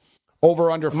 Nashville.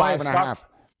 Over under 5.5.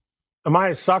 Am I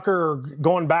a sucker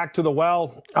going back to the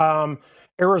well?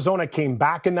 Arizona came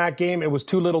back in that game. It was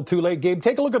too little, too late. Gabe,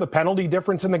 take a look at the penalty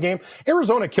difference in the game.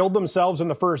 Arizona killed themselves in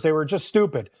the first. They were just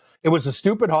stupid. It was a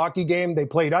stupid hockey game. They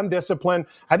played undisciplined.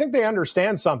 I think they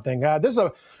understand something. This is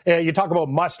you talk about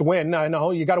must win. I know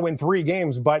you got to win 3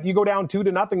 games, but you go down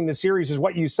 2-0 in the series is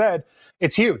what you said.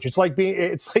 It's huge. It's like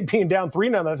being down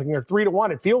 3-0 or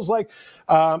 3-1. It feels like.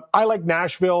 I like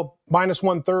Nashville minus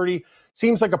 130.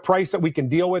 Seems like a price that we can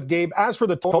deal with, Gabe. As for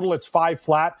the total, it's 5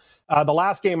 flat. The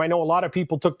last game, I know a lot of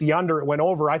people took the under. It went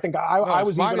over. I think I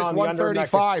was even on the under.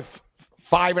 135,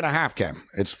 5.5, Cam.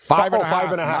 It's 5.5.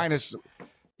 5.5. Minus.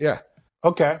 Yeah.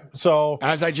 Okay. So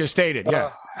as I just stated,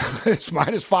 yeah, it's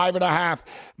minus 5.5,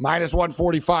 minus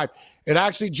 145. It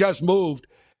actually just moved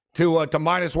to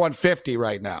minus 150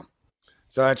 right now.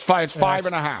 So it's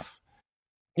 5.5.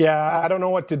 Yeah, I don't know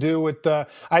what to do with.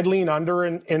 I'd lean under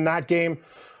in that game.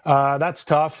 That's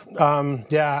tough.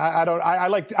 I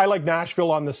like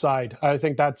Nashville on the side. I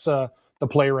think that's the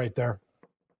play right there.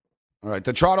 All right,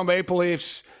 the Toronto Maple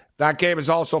Leafs. That game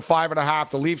is also 5.5.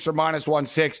 The Leafs are minus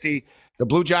 160. The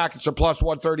Blue Jackets are plus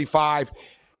 135.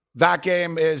 That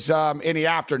game is in the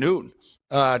afternoon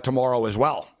tomorrow as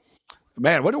well.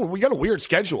 Man, we got a weird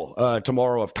schedule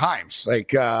tomorrow of times,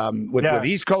 like with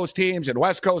East Coast teams and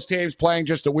West Coast teams playing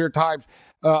just at weird times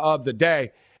of the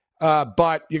day.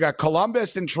 But you got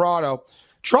Columbus and Toronto.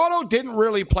 Toronto didn't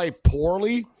really play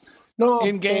poorly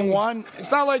in game one.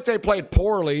 It's not like they played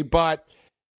poorly, but,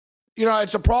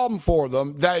 it's a problem for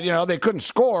them that, they couldn't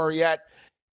score, yet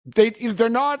they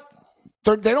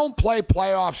don't play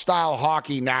playoff-style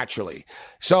hockey naturally.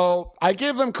 So I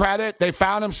give them credit. They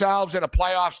found themselves in a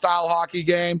playoff-style hockey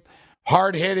game,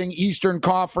 hard-hitting Eastern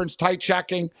Conference,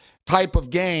 tight-checking type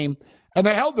of game, and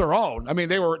they held their own. I mean,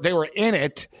 they were in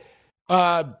it.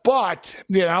 But,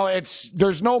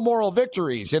 there's no moral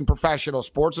victories in professional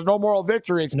sports. There's no moral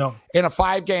victories in a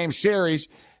 5-game series.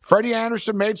 Freddie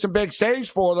Anderson made some big saves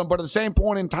for them, but at the same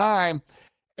point in time,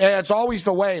 it's always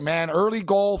the way, man. Early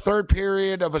goal, third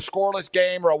period of a scoreless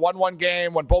game or a 1-1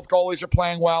 game when both goalies are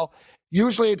playing well.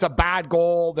 Usually it's a bad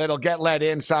goal that'll get let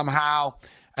in somehow,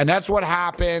 and that's what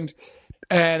happened.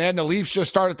 And then the Leafs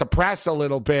just started to press a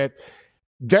little bit.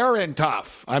 They're in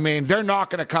tough. I mean, they're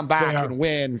not going to come back and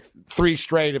win 3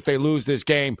 straight if they lose this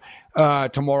game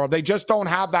tomorrow. They just don't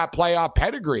have that playoff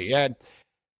pedigree. And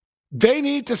they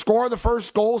need to score the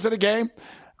first goals of the game.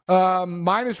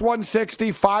 Minus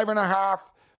 160, 5.5.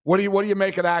 What do you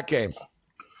make of that game?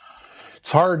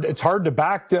 It's hard to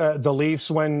back the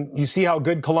Leafs when you see how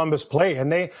good Columbus play.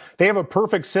 And they have a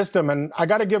perfect system. And I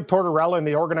got to give Tortorella and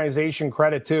the organization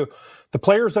credit, too. The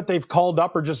players that they've called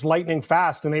up are just lightning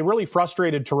fast, and they really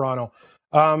frustrated Toronto.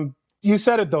 You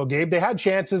said it, though, Gabe. They had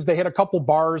chances. They hit a couple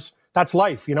bars. That's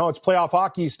life. It's playoff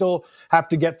hockey. You still have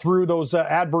to get through those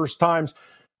adverse times.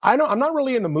 I'm not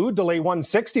really in the mood to lay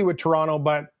 160 with Toronto,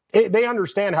 but they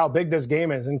understand how big this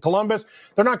game is. And Columbus,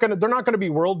 they're not going to be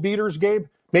world beaters, Gabe.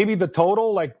 Maybe the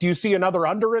total, do you see another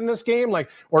under in this game?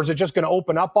 Or is it just going to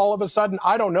open up all of a sudden?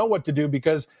 I don't know what to do,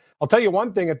 because I'll tell you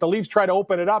one thing. If the Leafs try to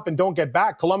open it up and don't get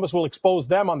back, Columbus will expose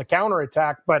them on the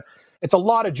counterattack. But it's a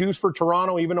lot of juice for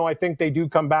Toronto, even though I think they do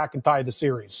come back and tie the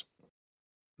series.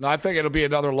 No, I think it'll be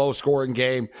another lower scoring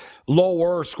game.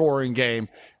 Once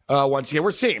again,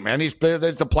 we're seeing, man,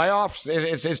 the playoffs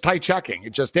is tight checking.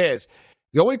 It just is.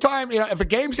 The only time, if a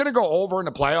game's going to go over in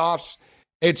the playoffs,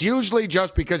 it's usually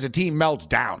just because a team melts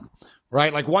down,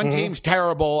 right? Like one team's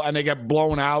terrible and they get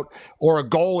blown out, or a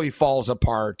goalie falls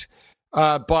apart.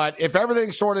 But if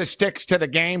everything sort of sticks to the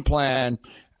game plan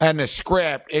and the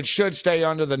script, it should stay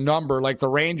under the number, like the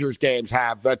Rangers games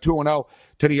have, 2-0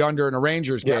 to the under in the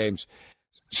Rangers games.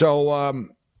 So,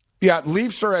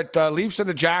 Leafs and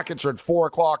the Jackets are at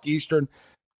 4:00 Eastern.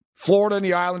 Florida and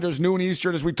the Islanders, noon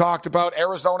Eastern, as we talked about.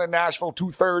 Arizona and Nashville,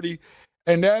 2:30.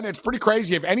 And then it's pretty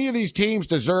crazy. If any of these teams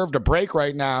deserved a break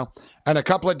right now and a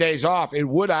couple of days off, it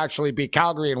would actually be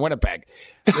Calgary and Winnipeg.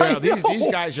 These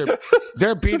guys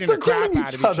they're beating the crap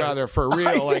out of each other for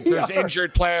real. There's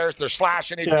injured players, they're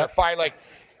slashing each other, fight.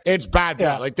 It's bad.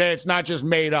 It's not just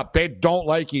made up. They don't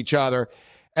like each other.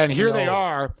 And here they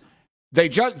are. They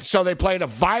played a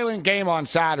violent game on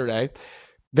Saturday.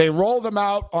 They roll them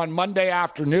out on Monday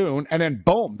afternoon, and then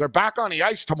boom, they're back on the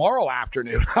ice tomorrow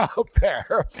afternoon out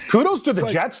there. Kudos to the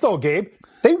Jets, though, Gabe.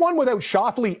 They won without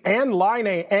Shoffley and Line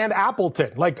and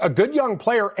Appleton, like a good young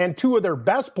player and two of their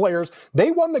best players.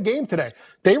 They won the game today.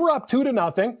 They were up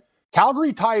 2-0.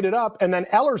 Calgary tied it up, and then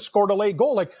Eller scored a late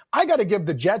goal. Like, I got to give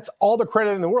the Jets all the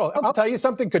credit in the world. I'll tell you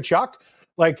something, Tkachuk.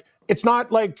 Like, it's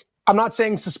not like, I'm not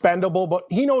saying suspendable, but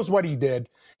he knows what he did.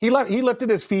 He lifted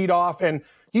his feet off, and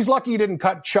he's lucky he didn't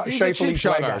cut Scheifele's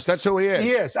leg off. That's who he is.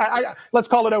 He is. Let's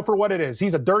call it out for what it is.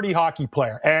 He's a dirty hockey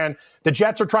player, and the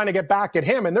Jets are trying to get back at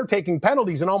him, and they're taking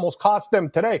penalties and almost cost them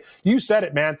today. You said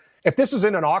it, man. If this is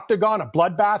in an octagon, a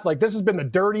bloodbath, like this has been the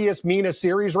dirtiest, meanest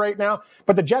series right now.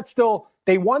 But the Jets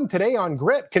they won today on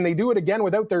grit. Can they do it again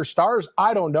without their stars?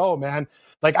 I don't know, man.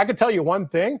 Like, I could tell you one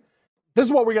thing. This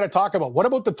is what we're going to talk about. What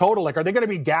about the total? Like, are they going to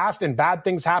be gassed and bad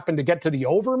things happen to get to the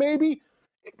over maybe?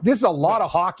 This is a lot of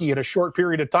hockey in a short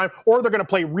period of time. Or they're going to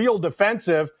play real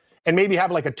defensive and maybe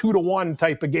have like a 2-1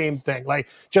 type of game thing. Like,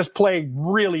 just play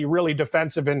really, really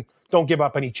defensive and don't give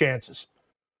up any chances.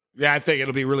 Yeah, I think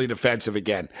it'll be really defensive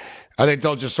again. I think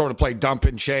they'll just sort of play dump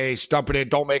and chase, dump it in,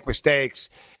 don't make mistakes.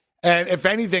 And if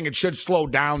anything, it should slow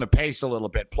down the pace a little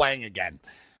bit, playing again.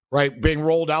 Right, being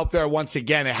rolled out there once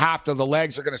again, and half of the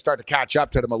legs are going to start to catch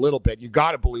up to them a little bit. You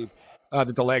got to believe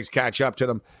that the legs catch up to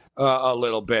them a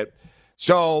little bit.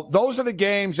 So those are the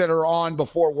games that are on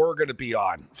before we're going to be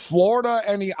on. Florida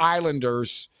and the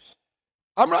Islanders.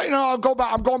 I'm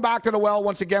going back to the well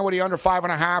once again with the under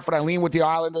 5.5, and I lean with the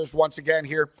Islanders once again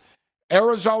here.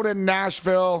 Arizona and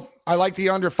Nashville. I like the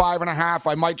under 5.5.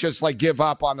 I might just give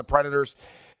up on the Predators.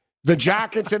 The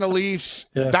Jackets and the Leafs,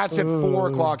 that's at 4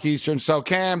 o'clock Eastern. So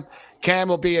Cam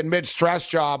will be in mid-stress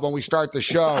job when we start the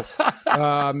show.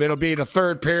 It'll be the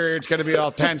third period. It's going to be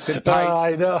all tense and tight.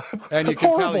 I know. And you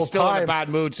can tell he's still in a bad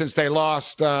mood since they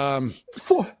lost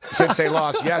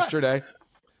yesterday.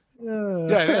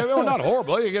 Yeah, no, not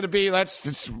horrible. You're going to be,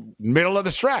 it's middle of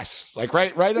the stress. Like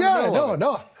right in the middle.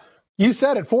 No. You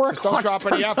said it, 4 o'clock. Don't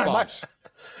drop any F-bombs.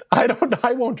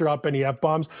 I won't drop any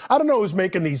F-bombs. I don't know who's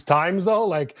making these times, though.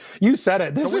 Like, you said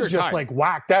it. This is just,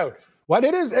 whacked out. What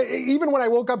it is, even when I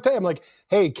woke up today, I'm like,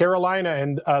 hey, Carolina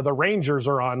and the Rangers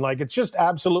are on. Like, it's just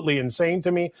absolutely insane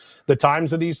to me, the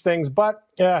times of these things. But,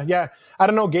 yeah. I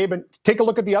don't know, Gabe. And take a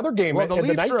look at the other game. Well, the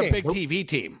Leafs are a big TV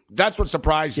team. That's what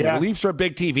surprised me. The Leafs are a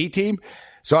big TV team.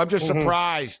 So I'm just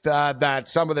surprised that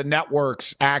some of the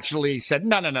networks actually said,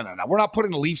 no. We're not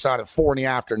putting the Leafs on at 4 in the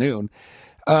afternoon.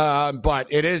 But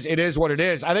it is what it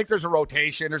is. I think there's a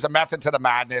rotation. There's a method to the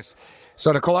madness.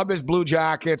 So the Columbus Blue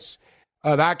Jackets,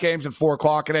 that game's at 4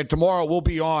 o'clock. And then tomorrow we'll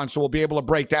be on, so we'll be able to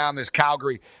break down this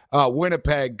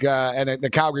Calgary-Winnipeg and the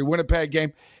Calgary-Winnipeg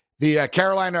game. The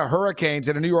Carolina Hurricanes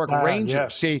and the New York Rangers. Yeah.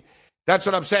 See, that's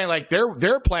what I'm saying. Like,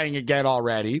 they're playing again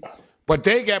already, but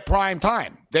they get prime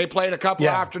time. They played a couple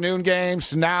of afternoon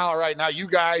games. Now you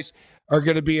guys are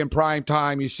going to be in prime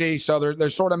time, you see. So they're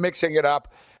sort of mixing it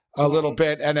up a little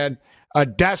bit. And then a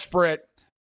desperate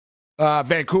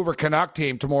Vancouver Canuck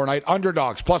team tomorrow night,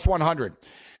 underdogs, plus 100.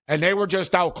 And they were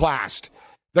just outclassed.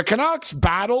 The Canucks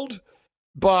battled,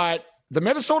 but the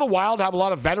Minnesota Wild have a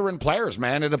lot of veteran players,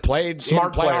 man, that have played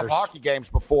smart in playoff players. Hockey games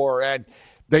before. And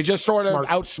they just sort of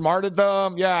outsmarted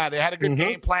them. Yeah, they had a good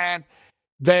game plan.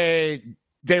 They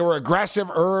were aggressive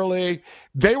early.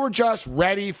 They were just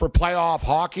ready for playoff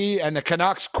hockey, and the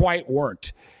Canucks quite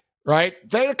weren't. Right?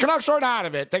 The Canucks aren't out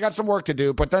of it. They got some work to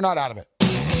do, but they're not out of it.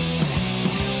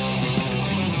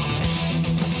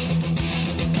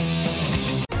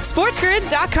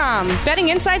 SportsGrid.com. Betting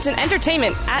insights and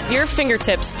entertainment at your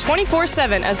fingertips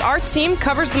 24/7 as our team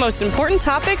covers the most important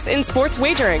topics in sports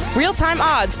wagering. Real-time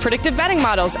odds, predictive betting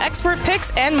models, expert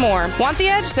picks, and more. Want the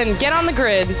edge? Then get on the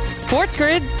grid.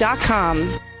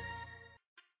 SportsGrid.com.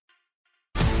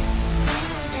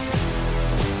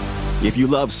 If you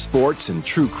love sports and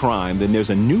true crime, then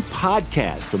there's a new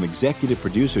podcast from executive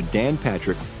producer Dan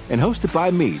Patrick and hosted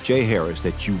by me, Jay Harris,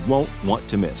 that you won't want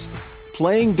to miss.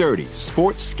 Playing Dirty: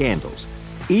 Sports Scandals.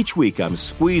 Each week, I'm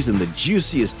squeezing the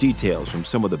juiciest details from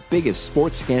some of the biggest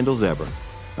sports scandals ever.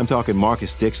 I'm talking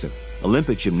Marcus Dixon,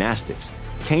 Olympic gymnastics,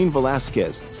 Cain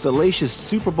Velasquez, salacious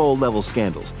Super Bowl-level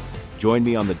scandals. Join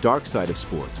me on the dark side of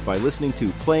sports by listening to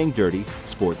Playing Dirty: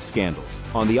 Sports Scandals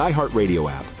on the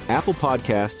iHeartRadio app, Apple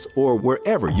Podcasts, or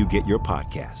wherever you get your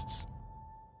podcasts.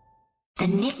 The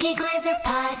Nikki Glaser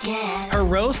Podcast. Her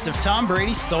roast of Tom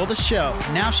Brady stole the show.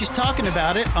 Now she's talking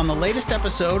about it on the latest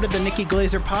episode of the Nikki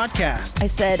Glaser Podcast. I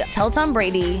said, tell Tom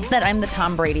Brady that I'm the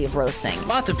Tom Brady of roasting.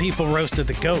 Lots of people roasted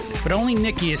the GOAT, but only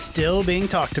Nikki is still being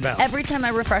talked about. Every time I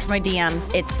refresh my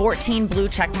DMs, it's 14 blue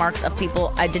check marks of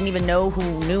people I didn't even know who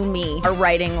knew me are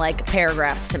writing like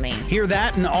paragraphs to me. Hear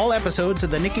that in all episodes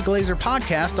of the Nikki Glaser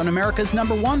Podcast on America's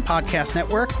 #1 podcast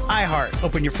network, iHeart.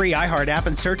 Open your free iHeart app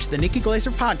and search the Nikki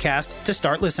Glaser Podcast to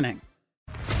start listening.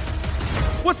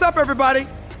 What's up, everybody?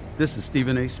 This is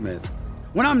Stephen A. Smith.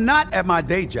 When I'm not at my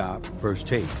day job, First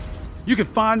Take, you can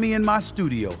find me in my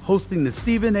studio hosting the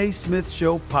Stephen A. Smith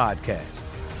Show podcast.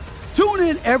 Tune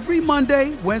in every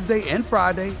Monday, Wednesday, and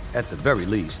Friday, at the very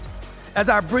least, as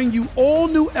I bring you all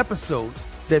new episodes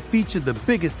that feature the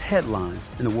biggest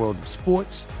headlines in the world of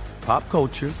sports, pop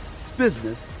culture,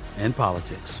 business, and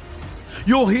politics.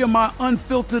 You'll hear my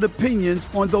unfiltered opinions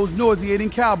on those nauseating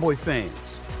Cowboy fans,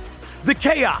 the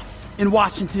chaos in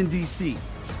Washington, D.C.,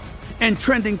 and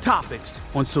trending topics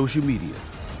on social media,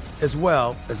 as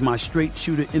well as my straight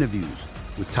shooter interviews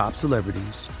with top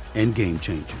celebrities and game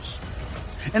changers.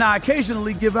 And I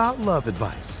occasionally give out love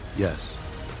advice. Yes,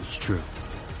 it's true.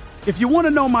 If you want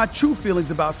to know my true feelings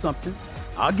about something,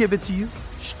 I'll give it to you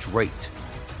straight.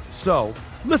 So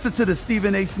listen to the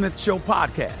Stephen A. Smith Show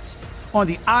podcast on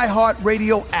the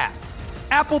iHeartRadio app,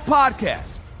 Apple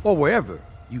Podcasts, or wherever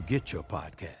you get your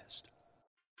podcast.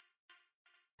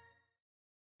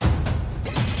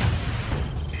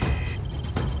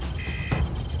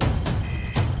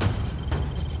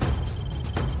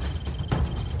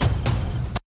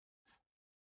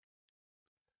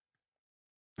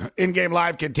 In-game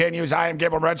live continues. I am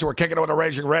Gabriel Renzi. We're kicking it with a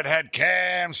raging redhead,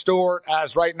 Cam Stewart,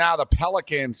 as right now the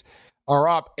Pelicans are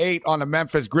up 8 on the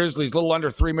Memphis Grizzlies. A little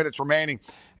under 3 minutes remaining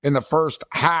in the first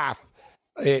half.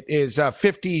 It is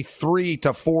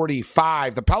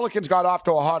 53-45. The Pelicans got off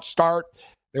to a hot start.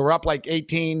 They were up like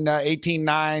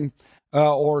 18-9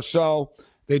 or so.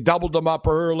 They doubled them up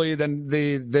early. Then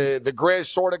the Grizz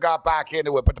sort of got back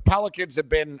into it. But the Pelicans have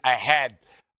been ahead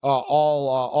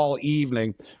all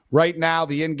evening. Right now,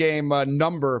 the in-game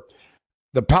number,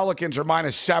 the Pelicans are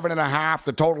 -7.5.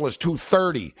 The total is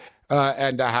 230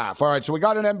 and a half. All right, so we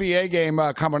got an NBA game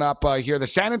coming up here. The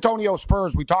San Antonio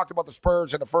Spurs, we talked about the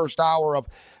Spurs in the first hour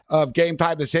of game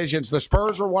time decisions. The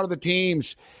Spurs are one of the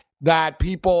teams that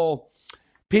people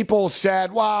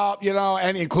said, well, you know,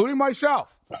 and including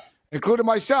myself.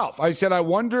 I said, I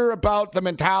wonder about the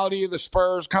mentality of the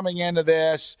Spurs coming into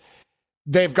this.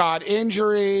 They've got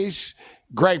injuries.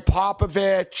 Greg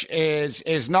Popovich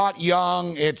is not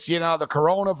young. It's, you know, the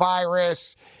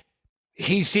coronavirus.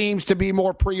 He seems to be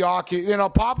more preoccupied. You know,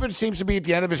 Popovich seems to be at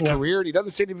the end of his career. He doesn't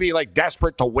seem to be, like,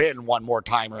 desperate to win one more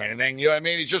time or anything. You know what I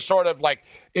mean? He's just sort of, like,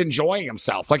 enjoying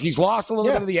himself. Like, he's lost a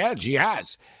little bit of the edge. He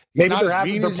has. He's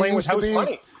Maybe they're playing with house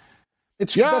money.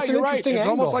 That's an right. interesting It's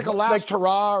angle. almost like a last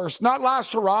hurrah, or not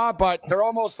last hurrah, but they're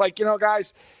almost like, you know,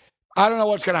 guys, I don't know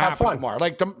what's going to happen tomorrow.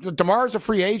 Like, DeMar's a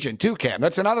free agent too, Cam.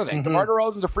 That's another thing. DeMar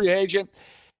DeRozan's a free agent.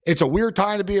 It's a weird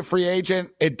time to be a free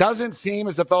agent. It doesn't seem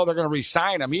as if though they're going to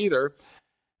re-sign him either.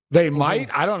 They might.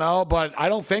 I don't know, but I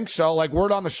don't think so. Like,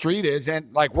 word on the street is he's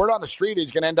going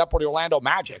to end up with the Orlando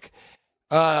Magic.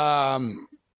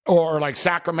 Or like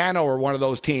Sacramento or one of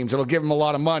those teams. It'll give him a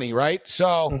lot of money, right?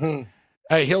 So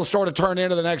he'll sort of turn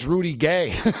into the next Rudy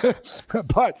Gay.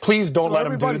 But please don't let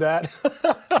him do that.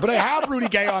 But I have Rudy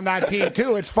Gay on that team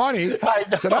too. It's funny.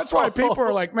 So that's why people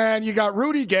are like, man, you got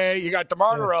Rudy Gay, you got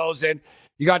DeMar DeRozan,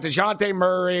 you got DeJounte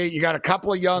Murray, you got a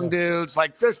couple of young dudes.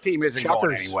 Like, this team isn't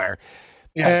going anywhere.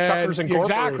 Yeah, Chuckers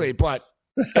Incorporated. Exactly, but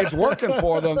it's working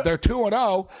for them. They're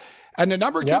 2-0, and the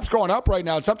number keeps going up right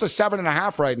now. It's up to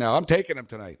 7.5 right now. I'm taking them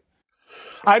tonight.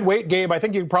 I'd wait, Gabe. I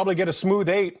think you could probably get a smooth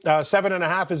 8.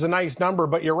 7.5 is a nice number,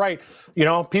 but you're right. You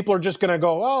know, people are just going to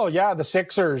go, oh, yeah, the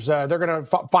Sixers, they're going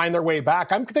to find their way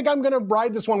back. I think I'm going to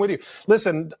ride this one with you.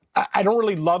 Listen, I don't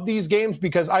really love these games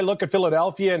because I look at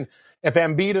Philadelphia, and if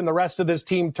Embiid and the rest of this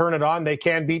team turn it on, they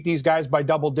can beat these guys by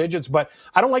double digits. But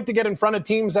I don't like to get in front of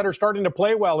teams that are starting to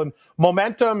play well, and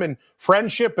momentum and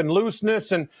friendship and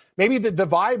looseness, and maybe the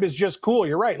vibe is just cool.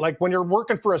 You're right. Like, when you're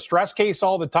working for a stress case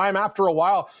all the time, after a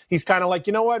while, he's kind of like,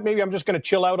 you know what, maybe I'm just going to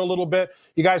chill out a little bit.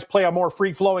 You guys play a more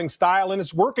free-flowing style, and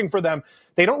it's working for them.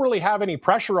 They don't really have any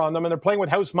pressure on them, and they're playing with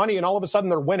house money, and all of a sudden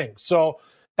they're winning. So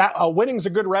that winning's a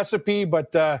good recipe,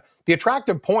 but the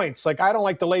attractive points, like, I don't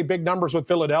like to lay big numbers with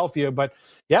Philadelphia, but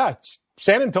yeah, it's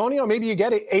San Antonio, maybe you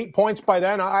get 8 points by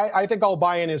then. I think I'll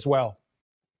buy in as well.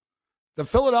 The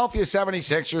Philadelphia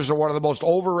 76ers are one of the most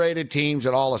overrated teams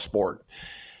in all of sport.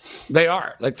 They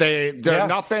are. Like, they're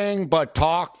nothing but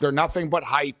talk. They're nothing but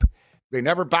hype. They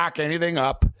never back anything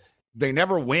up. They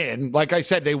never win. Like I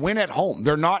said, they win at home.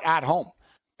 They're not at home.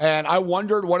 And I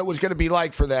wondered what it was going to be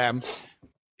like for them.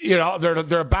 You know,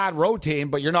 they're a bad road team,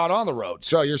 but you're not on the road.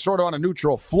 So you're sort of on a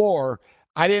neutral floor.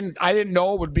 I didn't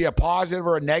know it would be a positive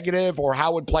or a negative or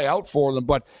how it would play out for them,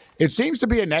 but it seems to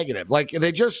be a negative. Like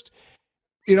they just,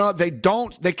 you know, they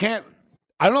can't,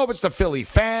 I don't know if it's the Philly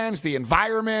fans, the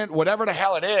environment, whatever the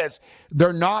hell it is.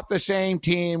 They're not the same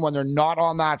team when they're not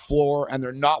on that floor and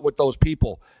they're not with those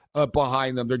people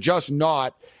behind them. They're just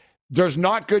not. There's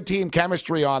not good team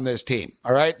chemistry on this team,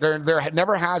 all right? There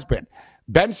never has been.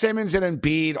 Ben Simmons and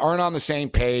Embiid aren't on the same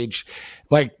page,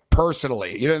 like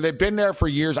personally. You know, they've been there for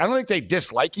years. I don't think they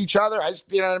dislike each other.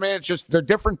 You know what I mean? It's just they're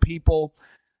different people.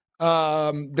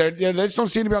 They just don't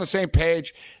seem to be on the same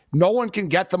page. No one can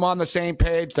get them on the same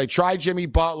page. They tried Jimmy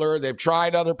Butler. They've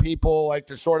tried other people, like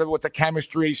to sort of with the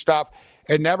chemistry stuff.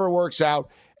 It never works out.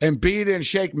 Embiid and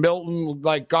Shake Milton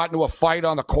like got into a fight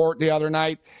on the court the other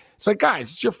night. It's like, guys,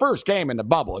 it's your first game in the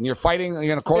bubble, and you're fighting on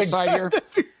a courtside here.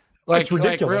 Like, it's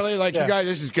ridiculous. Like really, like you guys,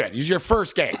 this is good. It's your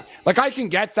first game. Like I can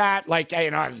get that. Like, you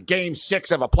know, game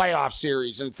 6 of a playoff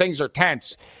series and things are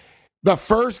tense. The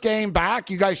first game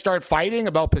back, you guys start fighting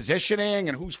about positioning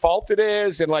and whose fault it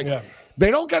is, and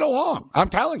they don't get along. I'm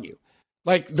telling you,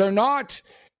 like they're not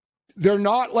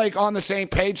like on the same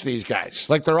page. These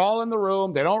guys, like they're all in the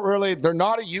room. They're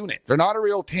not a unit. They're not a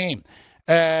real team.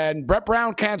 And Brett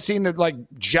Brown can't seem to like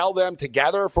gel them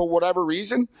together for whatever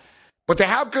reason. But they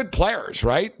have good players,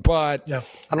 right? But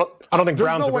I don't think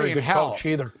Brown's a very good coach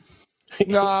either.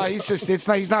 No,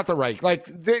 he's not the right. Like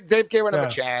they've given him a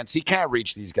chance. He can't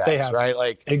reach these guys, right?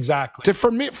 Like exactly.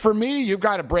 For me, you've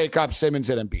got to break up Simmons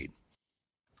and Embiid.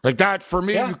 Like that, for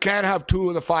me, you can't have 2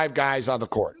 of the 5 guys on the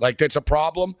court. Like that's a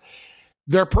problem.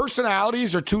 Their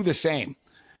personalities are too the same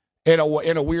in a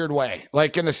weird way.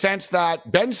 Like in the sense that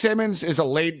Ben Simmons is a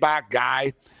laid back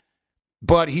guy,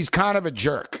 but he's kind of a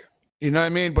jerk. You know what I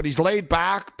mean? But he's laid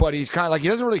back, but he's kind of like, he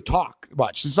doesn't really talk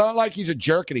much. It's not like he's a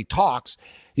jerk and he talks.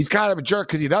 He's kind of a jerk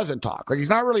because he doesn't talk. Like he's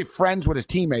not really friends with his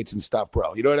teammates and stuff,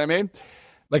 bro. You know what I mean?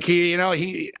 Like he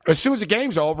as soon as the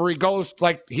game's over, he goes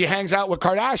like he hangs out with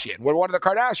one of the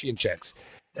Kardashian chicks.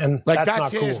 And like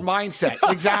that's his mindset.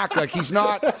 Exactly. Like he's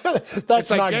not. It's like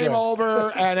not game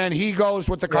over, and then he goes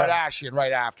with the Kardashian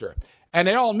right after. And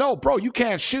they all know, bro, you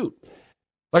can't shoot.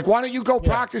 Like, why don't you go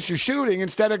practice your shooting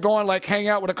instead of going, like, hang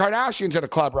out with the Kardashians at a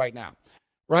club right now,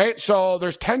 right? So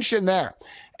there's tension there.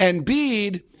 And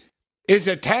Embiid is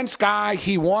a tense guy.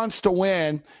 He wants to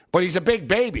win, but he's a big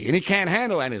baby, and he can't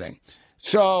handle anything.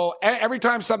 So every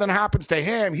time something happens to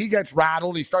him, he gets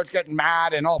rattled. He starts getting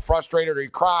mad and all frustrated, or he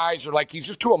cries, or, like, he's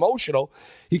just too emotional.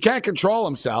 He can't control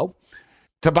himself.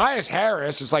 Tobias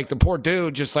Harris is, like, the poor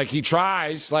dude, just, like, he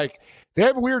tries. Like, they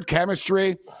have weird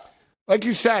chemistry. Like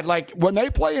you said, like when they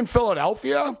play in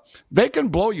Philadelphia, they can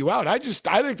blow you out. I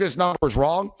think this number's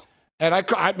wrong, and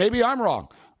I maybe I'm wrong.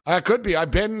 I could be.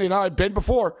 I've been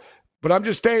before, but I'm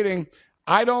just stating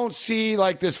I don't see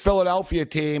like this Philadelphia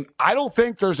team. I don't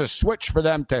think there's a switch for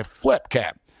them to flip,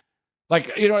 Cam.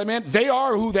 Like, you know what I mean? They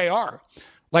are who they are.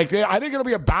 Like I think it'll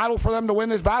be a battle for them to win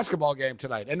this basketball game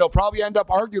tonight, and they'll probably end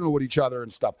up arguing with each other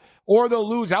and stuff, or they'll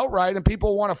lose outright, and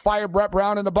people want to fire Brett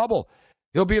Brown in the bubble.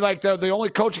 He'll be like the only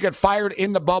coach to get fired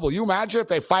in the bubble. You imagine if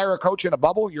they fire a coach in a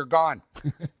bubble, you're gone.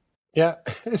 Yeah.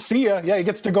 See ya. Yeah, he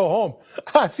gets to go home.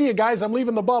 See you guys. I'm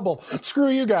leaving the bubble. Screw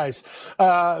you guys.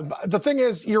 The thing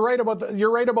is, you're right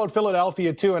about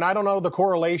Philadelphia too, and I don't know the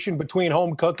correlation between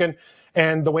home cooking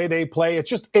and the way they play.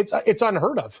 It's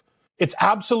unheard of. It's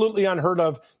absolutely unheard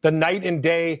of. The night and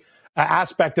day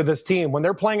aspect of this team. When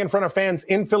they're playing in front of fans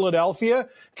in Philadelphia,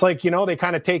 it's like, you know, they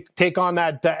kind of take on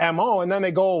that MO and then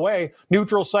they go away.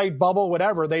 Neutral site, bubble,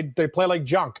 whatever. They play like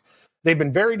junk. They've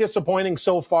been very disappointing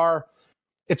so far.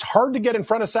 It's hard to get in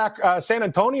front of San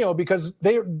Antonio because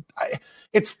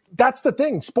that's the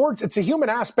thing. Sports, it's a human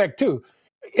aspect too.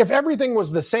 If everything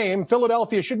was the same,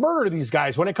 Philadelphia should murder these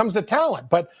guys when it comes to talent.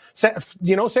 But,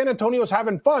 you know, San Antonio's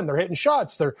having fun. They're hitting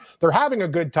shots. They're having a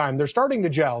good time. They're starting to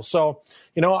gel. So,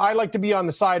 you know, I like to be on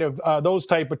the side of those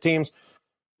type of teams.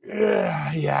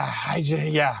 I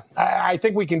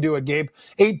think we can do it, Gabe.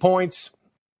 8 points.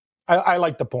 I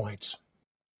like the points.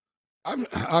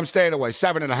 I'm staying away.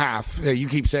 7.5. You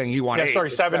keep saying you want 8. Sorry,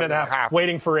 7.5.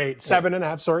 Waiting for 8.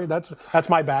 7.5. Sorry, that's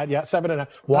my bad. Yeah, 7.5.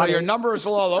 Well, your numbers are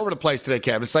all over the place today,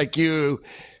 Kev. It's like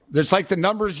it's like the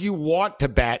numbers you want to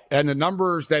bet and the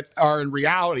numbers that are in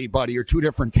reality, buddy, are two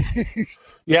different things.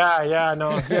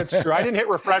 No, it's true. I didn't hit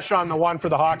refresh on the one for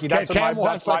the hockey. That's my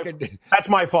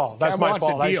fault. That's my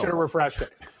fault. I should have refreshed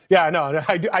it. Yeah, no,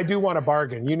 I do want a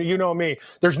bargain. You know me.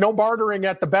 There's no bartering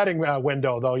at the betting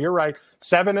window, though. You're right.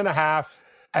 7.5.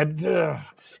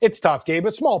 It's tough, Gabe.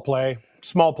 But small play.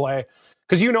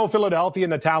 Because Philadelphia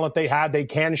and the talent they had, they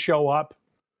can show up,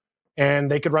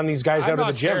 and they could run these guys out of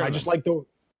the gym. I just like the.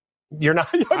 You're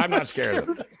not. I'm not scared of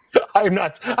them. I'm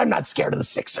not scared of the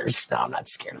Sixers. No, I'm not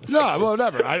scared of the Sixers. No, well,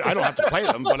 never. I don't have to play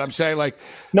them, but I'm saying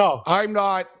no, I'm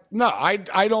not. No, I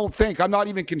don't think. I'm not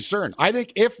even concerned. I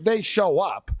think if they show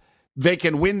up, they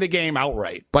can win the game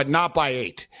outright, but not by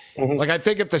 8. Mm-hmm. I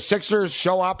think if the Sixers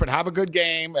show up and have a good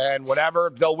game and whatever,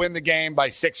 they'll win the game by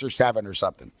 6 or 7 or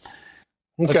something.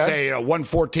 Okay. Let's say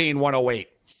 114, 108.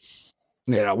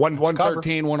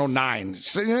 113, 109.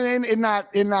 So in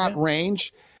that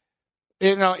range.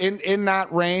 In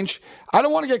that range. I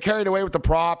don't want to get carried away with the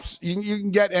props. You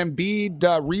can get Embiid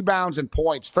rebounds and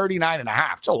points,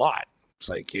 39.5. It's a lot. It's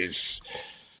like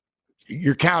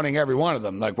you're counting every one of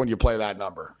them, like when you play that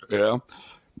number. DeMar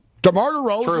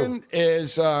DeRozan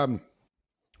is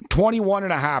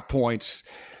 21.5 points,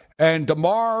 and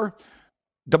DeMar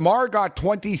got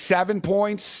 27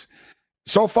 points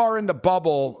so far in the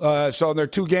bubble. So in their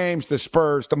 2 games, the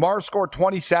Spurs, DeMar scored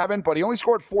 27, but he only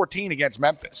scored 14 against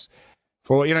Memphis.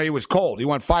 He was cold. He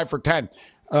went 5 for 10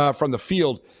 from the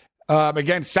field.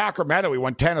 Against Sacramento, he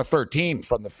went 10 of 13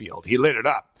 from the field. He lit it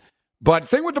up. But the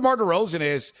thing with DeMar DeRozan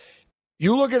is,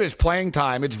 you look at his playing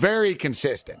time, it's very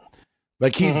consistent.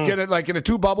 He's getting, in the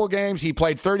 2 bubble games, he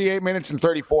played 38 minutes and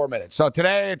 34 minutes. So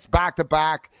today it's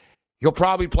back-to-back. He'll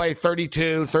probably play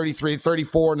 32, 33,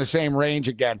 34 in the same range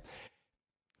again.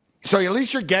 So at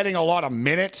least you're getting a lot of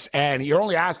minutes, and you're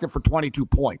only asking for 22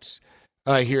 points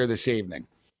here this evening.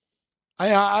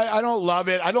 I don't love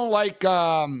it. I don't like,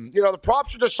 the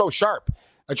props are just so sharp.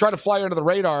 I try to fly under the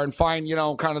radar and find,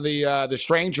 kind of the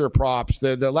stranger props,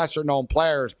 the lesser-known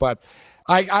players. But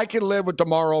I can live with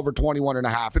DeMar over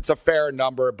 21.5. It's a fair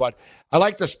number, but I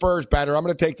like the Spurs better. I'm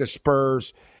going to take the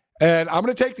Spurs, and I'm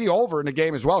going to take the over in the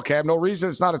game as well, okay? I have no reason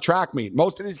it's not a track meet.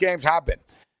 Most of these games have been.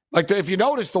 If you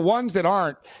notice, the ones that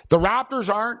aren't, the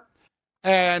Raptors aren't,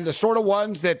 and the sort of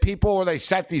ones that people where they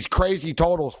set these crazy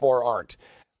totals for aren't.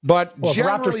 But the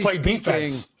Raptors play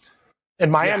defense,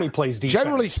 and Miami plays defense.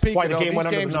 Generally speaking, these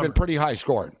games have been pretty high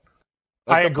scoring.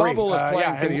 I agree. The bubble is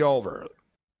playing to the over.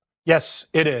 Yes,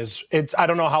 it is. I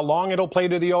don't know how long it'll play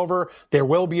to the over. There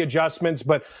will be adjustments,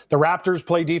 but the Raptors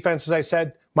play defense, as I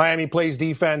said. Miami plays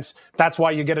defense. That's why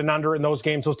you get an under in those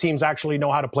games. Those teams actually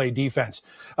know how to play defense.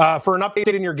 For an update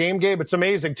in your game, Gabe, it's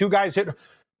amazing. 2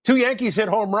 Yankees hit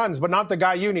home runs, but not the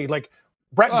guy you need.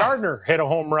 Brett Gardner hit a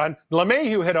home run.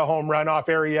 LeMahieu hit a home run off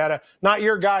Arrieta. Not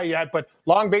your guy yet, but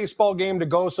long baseball game to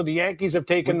go. So the Yankees have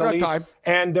taken the lead. Time.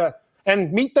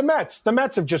 And meet the Mets. The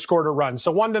Mets have just scored a run.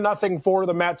 So 1-0 for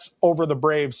the Mets over the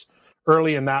Braves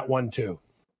early in that one, too.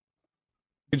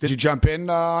 Did you jump in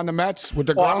on the Mets with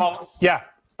the ground?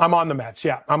 I'm on the Mets.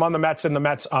 Yeah, I'm on the Mets and the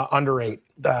Mets under 8.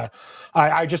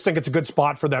 I just think it's a good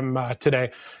spot for them today.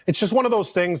 It's just one of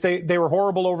those things. They were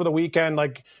horrible over the weekend.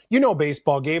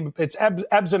 Baseball, Gabe. It's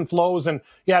ebbs and flows. And,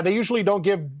 they usually don't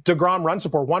give DeGrom run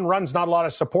support. 1 run's not a lot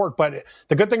of support. But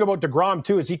the good thing about DeGrom,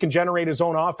 too, is he can generate his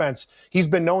own offense. He's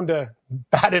been known to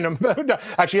bat in him.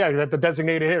 Actually, that's the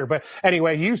designated hitter. But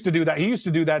anyway, he used to do that. He used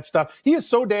to do that stuff. He is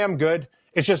so damn good.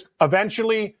 It's just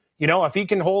eventually, if he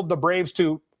can hold the Braves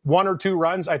to 1 or 2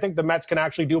 runs, I think the Mets can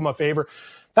actually do him a favor.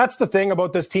 That's the thing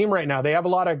about this team right now. They have a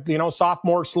lot of,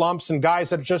 sophomore slumps and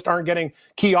guys that just aren't getting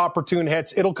key opportune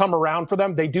hits. It'll come around for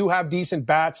them. They do have decent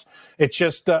bats. It's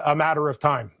just a matter of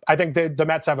time. I think the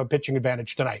Mets have a pitching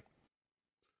advantage tonight.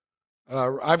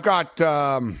 I've got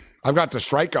the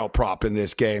strikeout prop in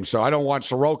this game, so I don't want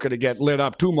Soroka to get lit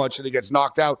up too much and he gets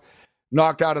knocked out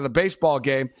of the baseball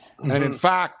game. Mm-hmm. And in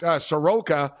fact,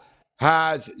 Soroka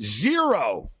has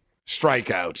 0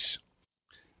 strikeouts.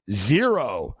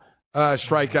 0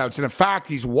 strikeouts. And in fact,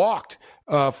 he's walked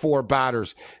 4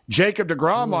 batters. Jacob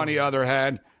deGrom, on the other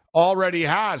hand, already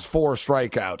has 4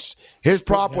 strikeouts. His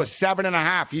prop was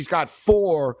 7.5. He's got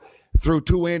 4 through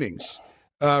 2 innings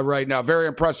right now. Very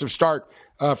impressive start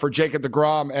for Jacob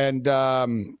deGrom.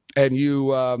 And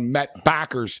you Met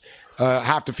backers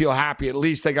have to feel happy. At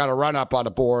least they got a run up on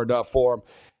the board for him.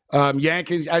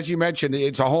 Yankees, as you mentioned,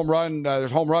 it's a home run.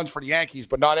 There's home runs for the Yankees,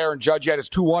 but not Aaron Judge yet. It's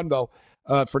 2-1, though,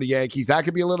 for the Yankees. That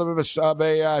could be a little bit of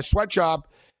a sweat job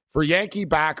for Yankee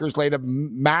backers. Laid a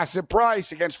massive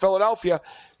price against Philadelphia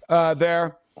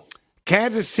there.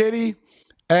 Kansas City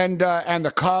and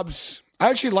the Cubs. I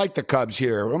actually like the Cubs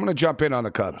here. I'm going to jump in on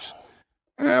the Cubs.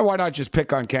 Why not just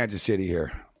pick on Kansas City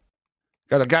here?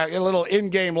 Got a little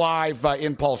in-game live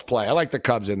impulse play. I like the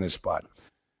Cubs in this spot.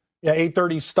 Yeah,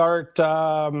 8:30 start.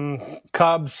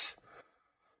 Cubs.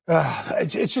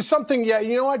 It's just something, yeah,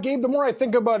 you know what, Gabe, the more I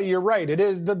think about it, you're right. It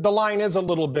is, the line is a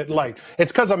little bit light.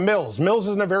 It's because of Mills. Mills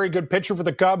isn't a very good pitcher for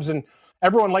the Cubs, and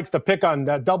everyone likes to pick on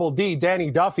Double D, Danny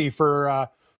Duffy, for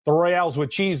the Royales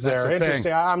with cheese there.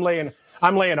 Interesting. I'm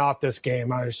laying off this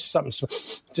game. Something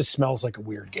just smells like a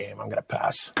weird game. I'm going to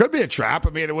pass. Could be a trap. I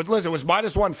mean, it was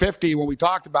minus 150 when we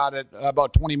talked about it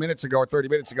about 20 minutes ago or 30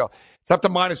 minutes ago. It's up to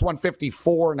minus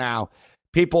 154 now.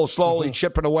 People slowly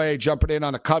chipping away, jumping in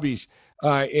on the Cubbies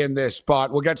in this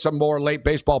spot. We'll get some more late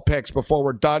baseball picks before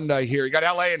we're done here. You got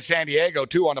LA and San Diego,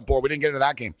 too, on the board. We didn't get into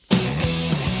that game.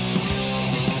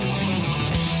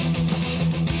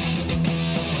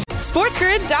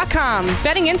 SportsGrid.com.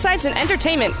 Betting insights and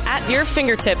entertainment at your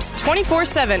fingertips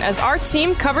 24/7 as our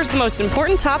team covers the most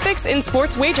important topics in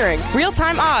sports wagering.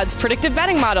 Real-time odds, predictive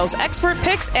betting models, expert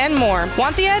picks, and more.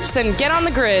 Want the edge? Then get on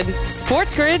the grid.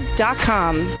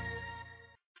 SportsGrid.com.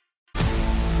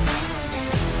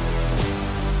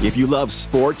 If you love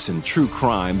sports and true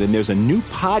crime, then there's a new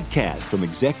podcast from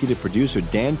executive producer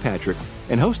Dan Patrick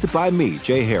and hosted by me,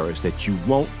 Jay Harris, that you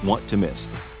won't want to miss.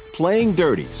 Playing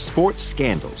Dirty: Sports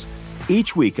Scandals.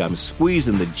 Each week, I'm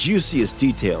squeezing the juiciest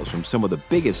details from some of the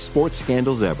biggest sports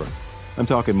scandals ever. I'm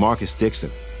talking Marcus Dixon,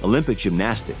 Olympic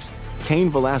gymnastics, Cain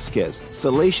Velasquez,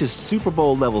 salacious Super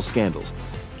Bowl-level scandals.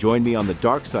 Join me on the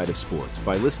dark side of sports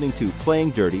by listening to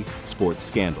Playing Dirty: Sports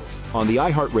Scandals on the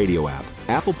iHeartRadio app,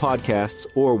 Apple Podcasts,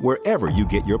 or wherever you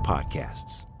get your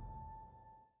podcasts.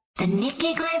 The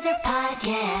Nikki Glaser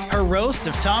Podcast. Her roast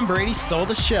of Tom Brady stole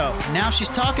the show. Now she's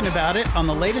talking about it on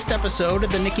the latest episode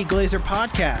of the Nikki Glaser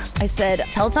Podcast. I said,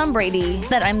 tell Tom Brady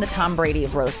that I'm the Tom Brady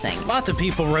of roasting. Lots of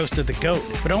people roasted the GOAT,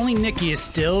 but only Nikki is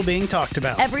still being talked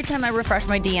about. Every time I refresh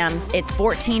my DMs, it's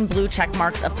 14 blue check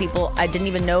marks of people I didn't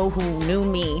even know who knew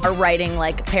me are writing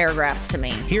like paragraphs to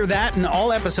me. Hear that in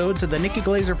all episodes of the Nikki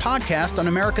Glaser Podcast on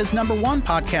America's #1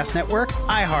 podcast network,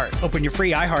 iHeart. Open your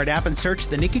free iHeart app and search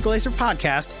the Nikki Glaser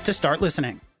Podcast to start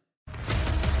listening.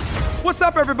 What's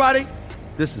up, everybody?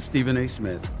 This is Stephen A.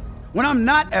 Smith. When I'm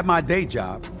not at my day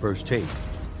job, First Take,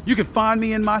 you can find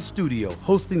me in my studio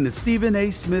hosting the Stephen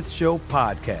A. Smith Show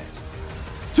podcast.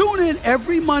 Tune in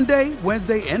every Monday,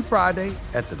 Wednesday, and Friday,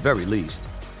 at the very least,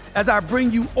 as I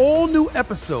bring you all new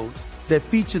episodes that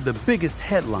feature the biggest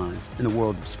headlines in the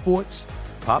world of sports,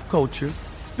 pop culture,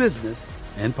 business,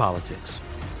 and politics.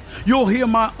 You'll hear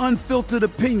my unfiltered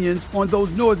opinions on those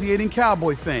nauseating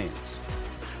Cowboy fans,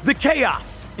 the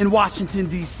chaos in Washington,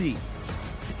 D.C.,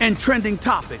 and trending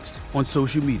topics on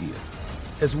social media,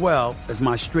 as well as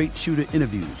my straight shooter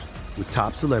interviews with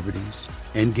top celebrities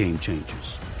and game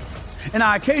changers. And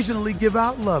I occasionally give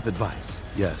out love advice.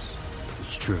 Yes,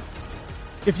 it's true.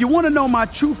 If you want to know my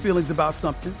true feelings about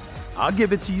something, I'll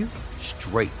give it to you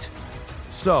straight.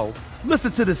 So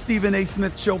listen to the Stephen A.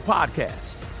 Smith Show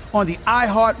podcast on the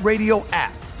iHeartRadio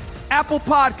app, Apple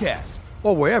Podcasts,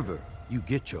 or wherever you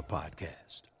get your podcast.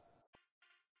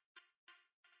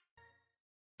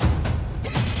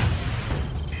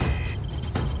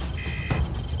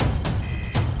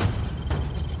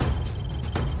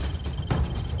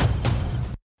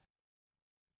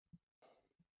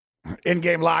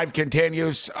 In-game live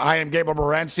continues. I am Gabriel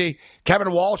Morency.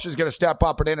 Kevin Walsh is going to step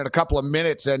up and in a couple of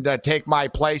minutes and take my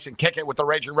place and kick it with the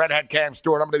Raging Redhead Cam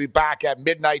Stewart. I'm going to be back at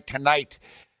midnight tonight,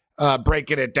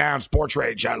 breaking it down. Sports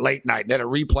Rage late night. And then it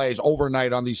replays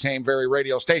overnight on these same very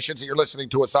radio stations that you're listening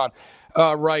to us on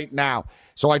right now.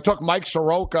 So I took Mike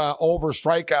Soroka over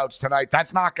strikeouts tonight.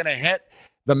 That's not going to hit.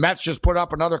 The Mets just put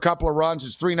up another couple of runs.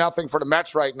 It's 3-0 for the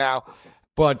Mets right now.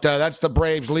 But that's the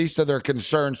Braves' least of their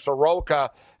concerns. Soroka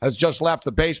has just left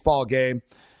the baseball game.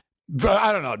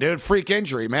 I don't know, dude. Freak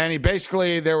injury, man. He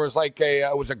basically, there was like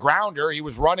it was a grounder. He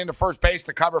was running to first base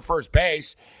to cover first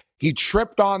base. He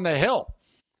tripped on the hill.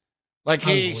 Like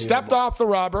he stepped off the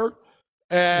rubber.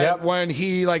 And when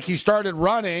he started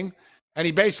running and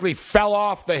he basically fell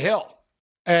off the hill.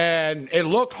 And it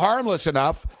looked harmless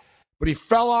enough, but he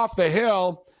fell off the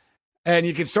hill. And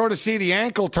you can sort of see the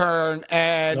ankle turn,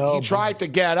 and he tried to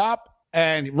get up,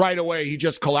 and right away he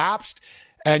just collapsed,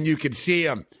 and you could see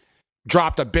him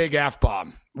dropped a big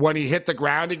F-bomb. When he hit the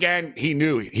ground again, he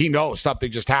knows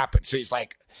something just happened. So he's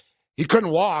like, he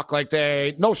couldn't walk,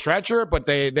 no stretcher, but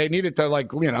they needed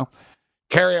to,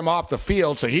 carry him off the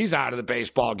field, so he's out of the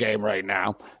baseball game right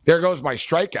now. There goes my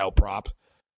strikeout prop.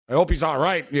 I hope he's all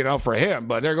right, for him,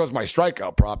 but there goes my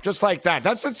strikeout prop. Just like that.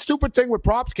 That's the stupid thing with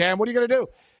props, Cam. What are you going to do?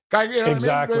 Guy,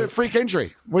 exactly. What I mean? Freak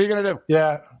injury. What are you going to do?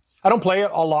 Yeah. I don't play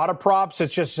a lot of props.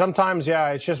 It's just sometimes,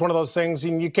 it's just one of those things,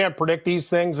 and you can't predict these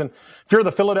things. And if you're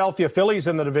the Philadelphia Phillies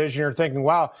in the division, you're thinking,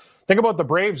 wow, think about the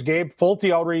Braves, Gabe.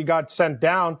 Fulte already got sent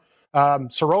down.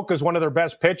 Soroka's one of their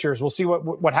best pitchers. We'll see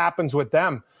what happens with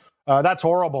them. That's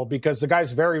horrible because the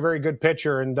guy's a very, very good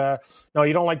pitcher. And no,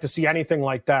 you don't like to see anything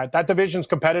like that. That division's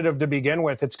competitive to begin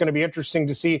with. It's going to be interesting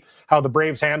to see how the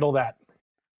Braves handle that.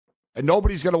 And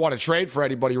nobody's going to want to trade for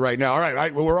anybody right now. All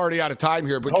right, well, we're already out of time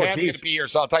here, but Cam's going to be here,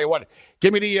 so I'll tell you what.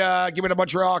 Give me the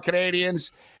Montreal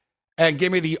Canadiens, and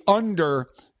give me the under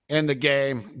in the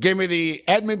game. Give me the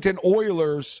Edmonton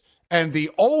Oilers and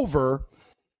the over,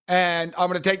 and I'm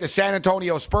going to take the San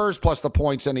Antonio Spurs plus the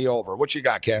points in the over. What you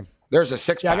got, Cam? There's a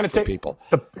six-pack for people.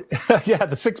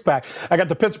 The six-pack. I got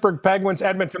the Pittsburgh Penguins,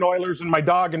 Edmonton Oilers, and my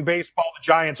dog in baseball, the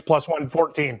Giants, plus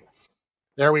 114.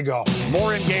 There we go.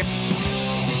 More in-game.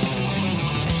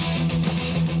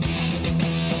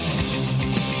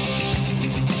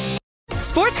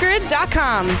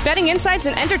 SportsGrid.com. Betting insights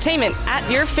and entertainment at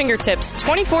your fingertips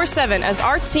 24/7 as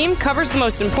our team covers the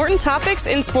most important topics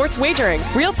in sports wagering.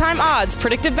 Real-time odds,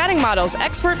 predictive betting models,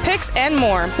 expert picks, and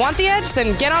more. Want the edge?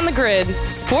 Then get on the grid.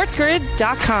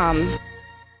 SportsGrid.com.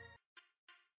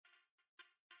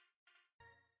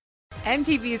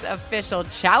 MTV's official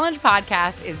Challenge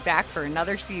podcast is back for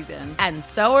another season. And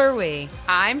so are we.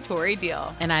 I'm Tori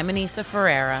Deal. And I'm Anissa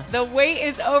Ferreira. The wait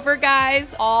is over, guys.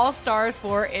 All Stars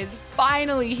 4 is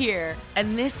finally here.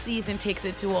 And this season takes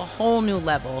it to a whole new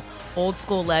level. Old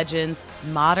school legends,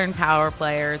 modern power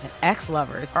players, and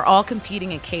ex-lovers are all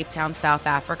competing in Cape Town, South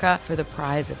Africa for the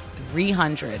prize of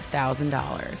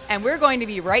 $300,000. And we're going to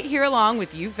be right here along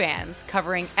with you fans,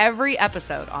 covering every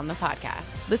episode on the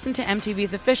podcast. Listen to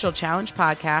MTV's official Challenge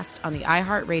podcast on the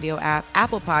iHeartRadio app,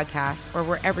 Apple Podcasts, or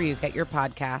wherever you get your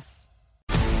podcasts.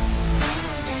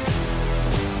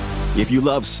 If you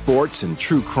love sports and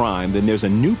true crime, then there's a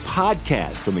new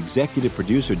podcast from executive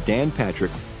producer Dan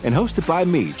Patrick and hosted by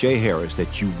me, Jay Harris,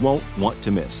 that you won't want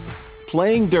to miss.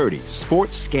 Playing Dirty: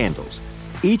 Sports Scandals.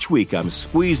 Each week, I'm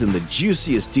squeezing the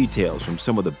juiciest details from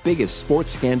some of the biggest sports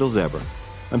scandals ever.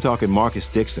 I'm talking Marcus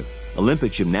Dixon,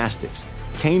 Olympic gymnastics,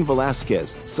 Cain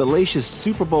Velasquez, salacious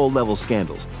Super Bowl-level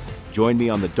scandals. Join me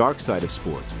on the dark side of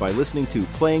sports by listening to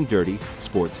Playing Dirty: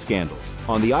 Sports Scandals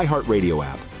on the iHeartRadio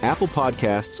app, Apple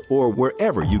Podcasts, or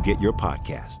wherever you get your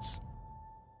podcasts.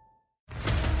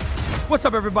 What's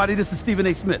up, everybody? This is Stephen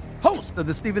A. Smith, host of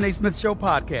the Stephen A. Smith Show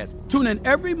podcast. Tune in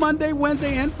every Monday,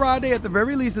 Wednesday, and Friday at the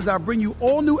very least as I bring you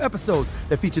all new episodes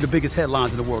that feature the biggest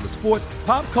headlines in the world of sports,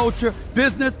 pop culture,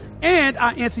 business, and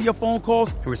I answer your phone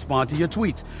calls and respond to your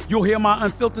tweets. You'll hear my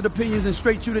unfiltered opinions and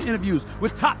straight-shooter interviews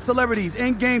with top celebrities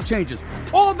and game changers.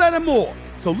 All of that and more.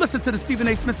 So listen to the Stephen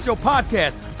A. Smith Show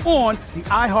podcast on the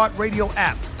iHeartRadio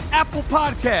app, Apple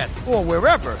Podcasts, or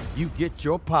wherever you get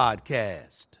your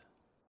podcasts.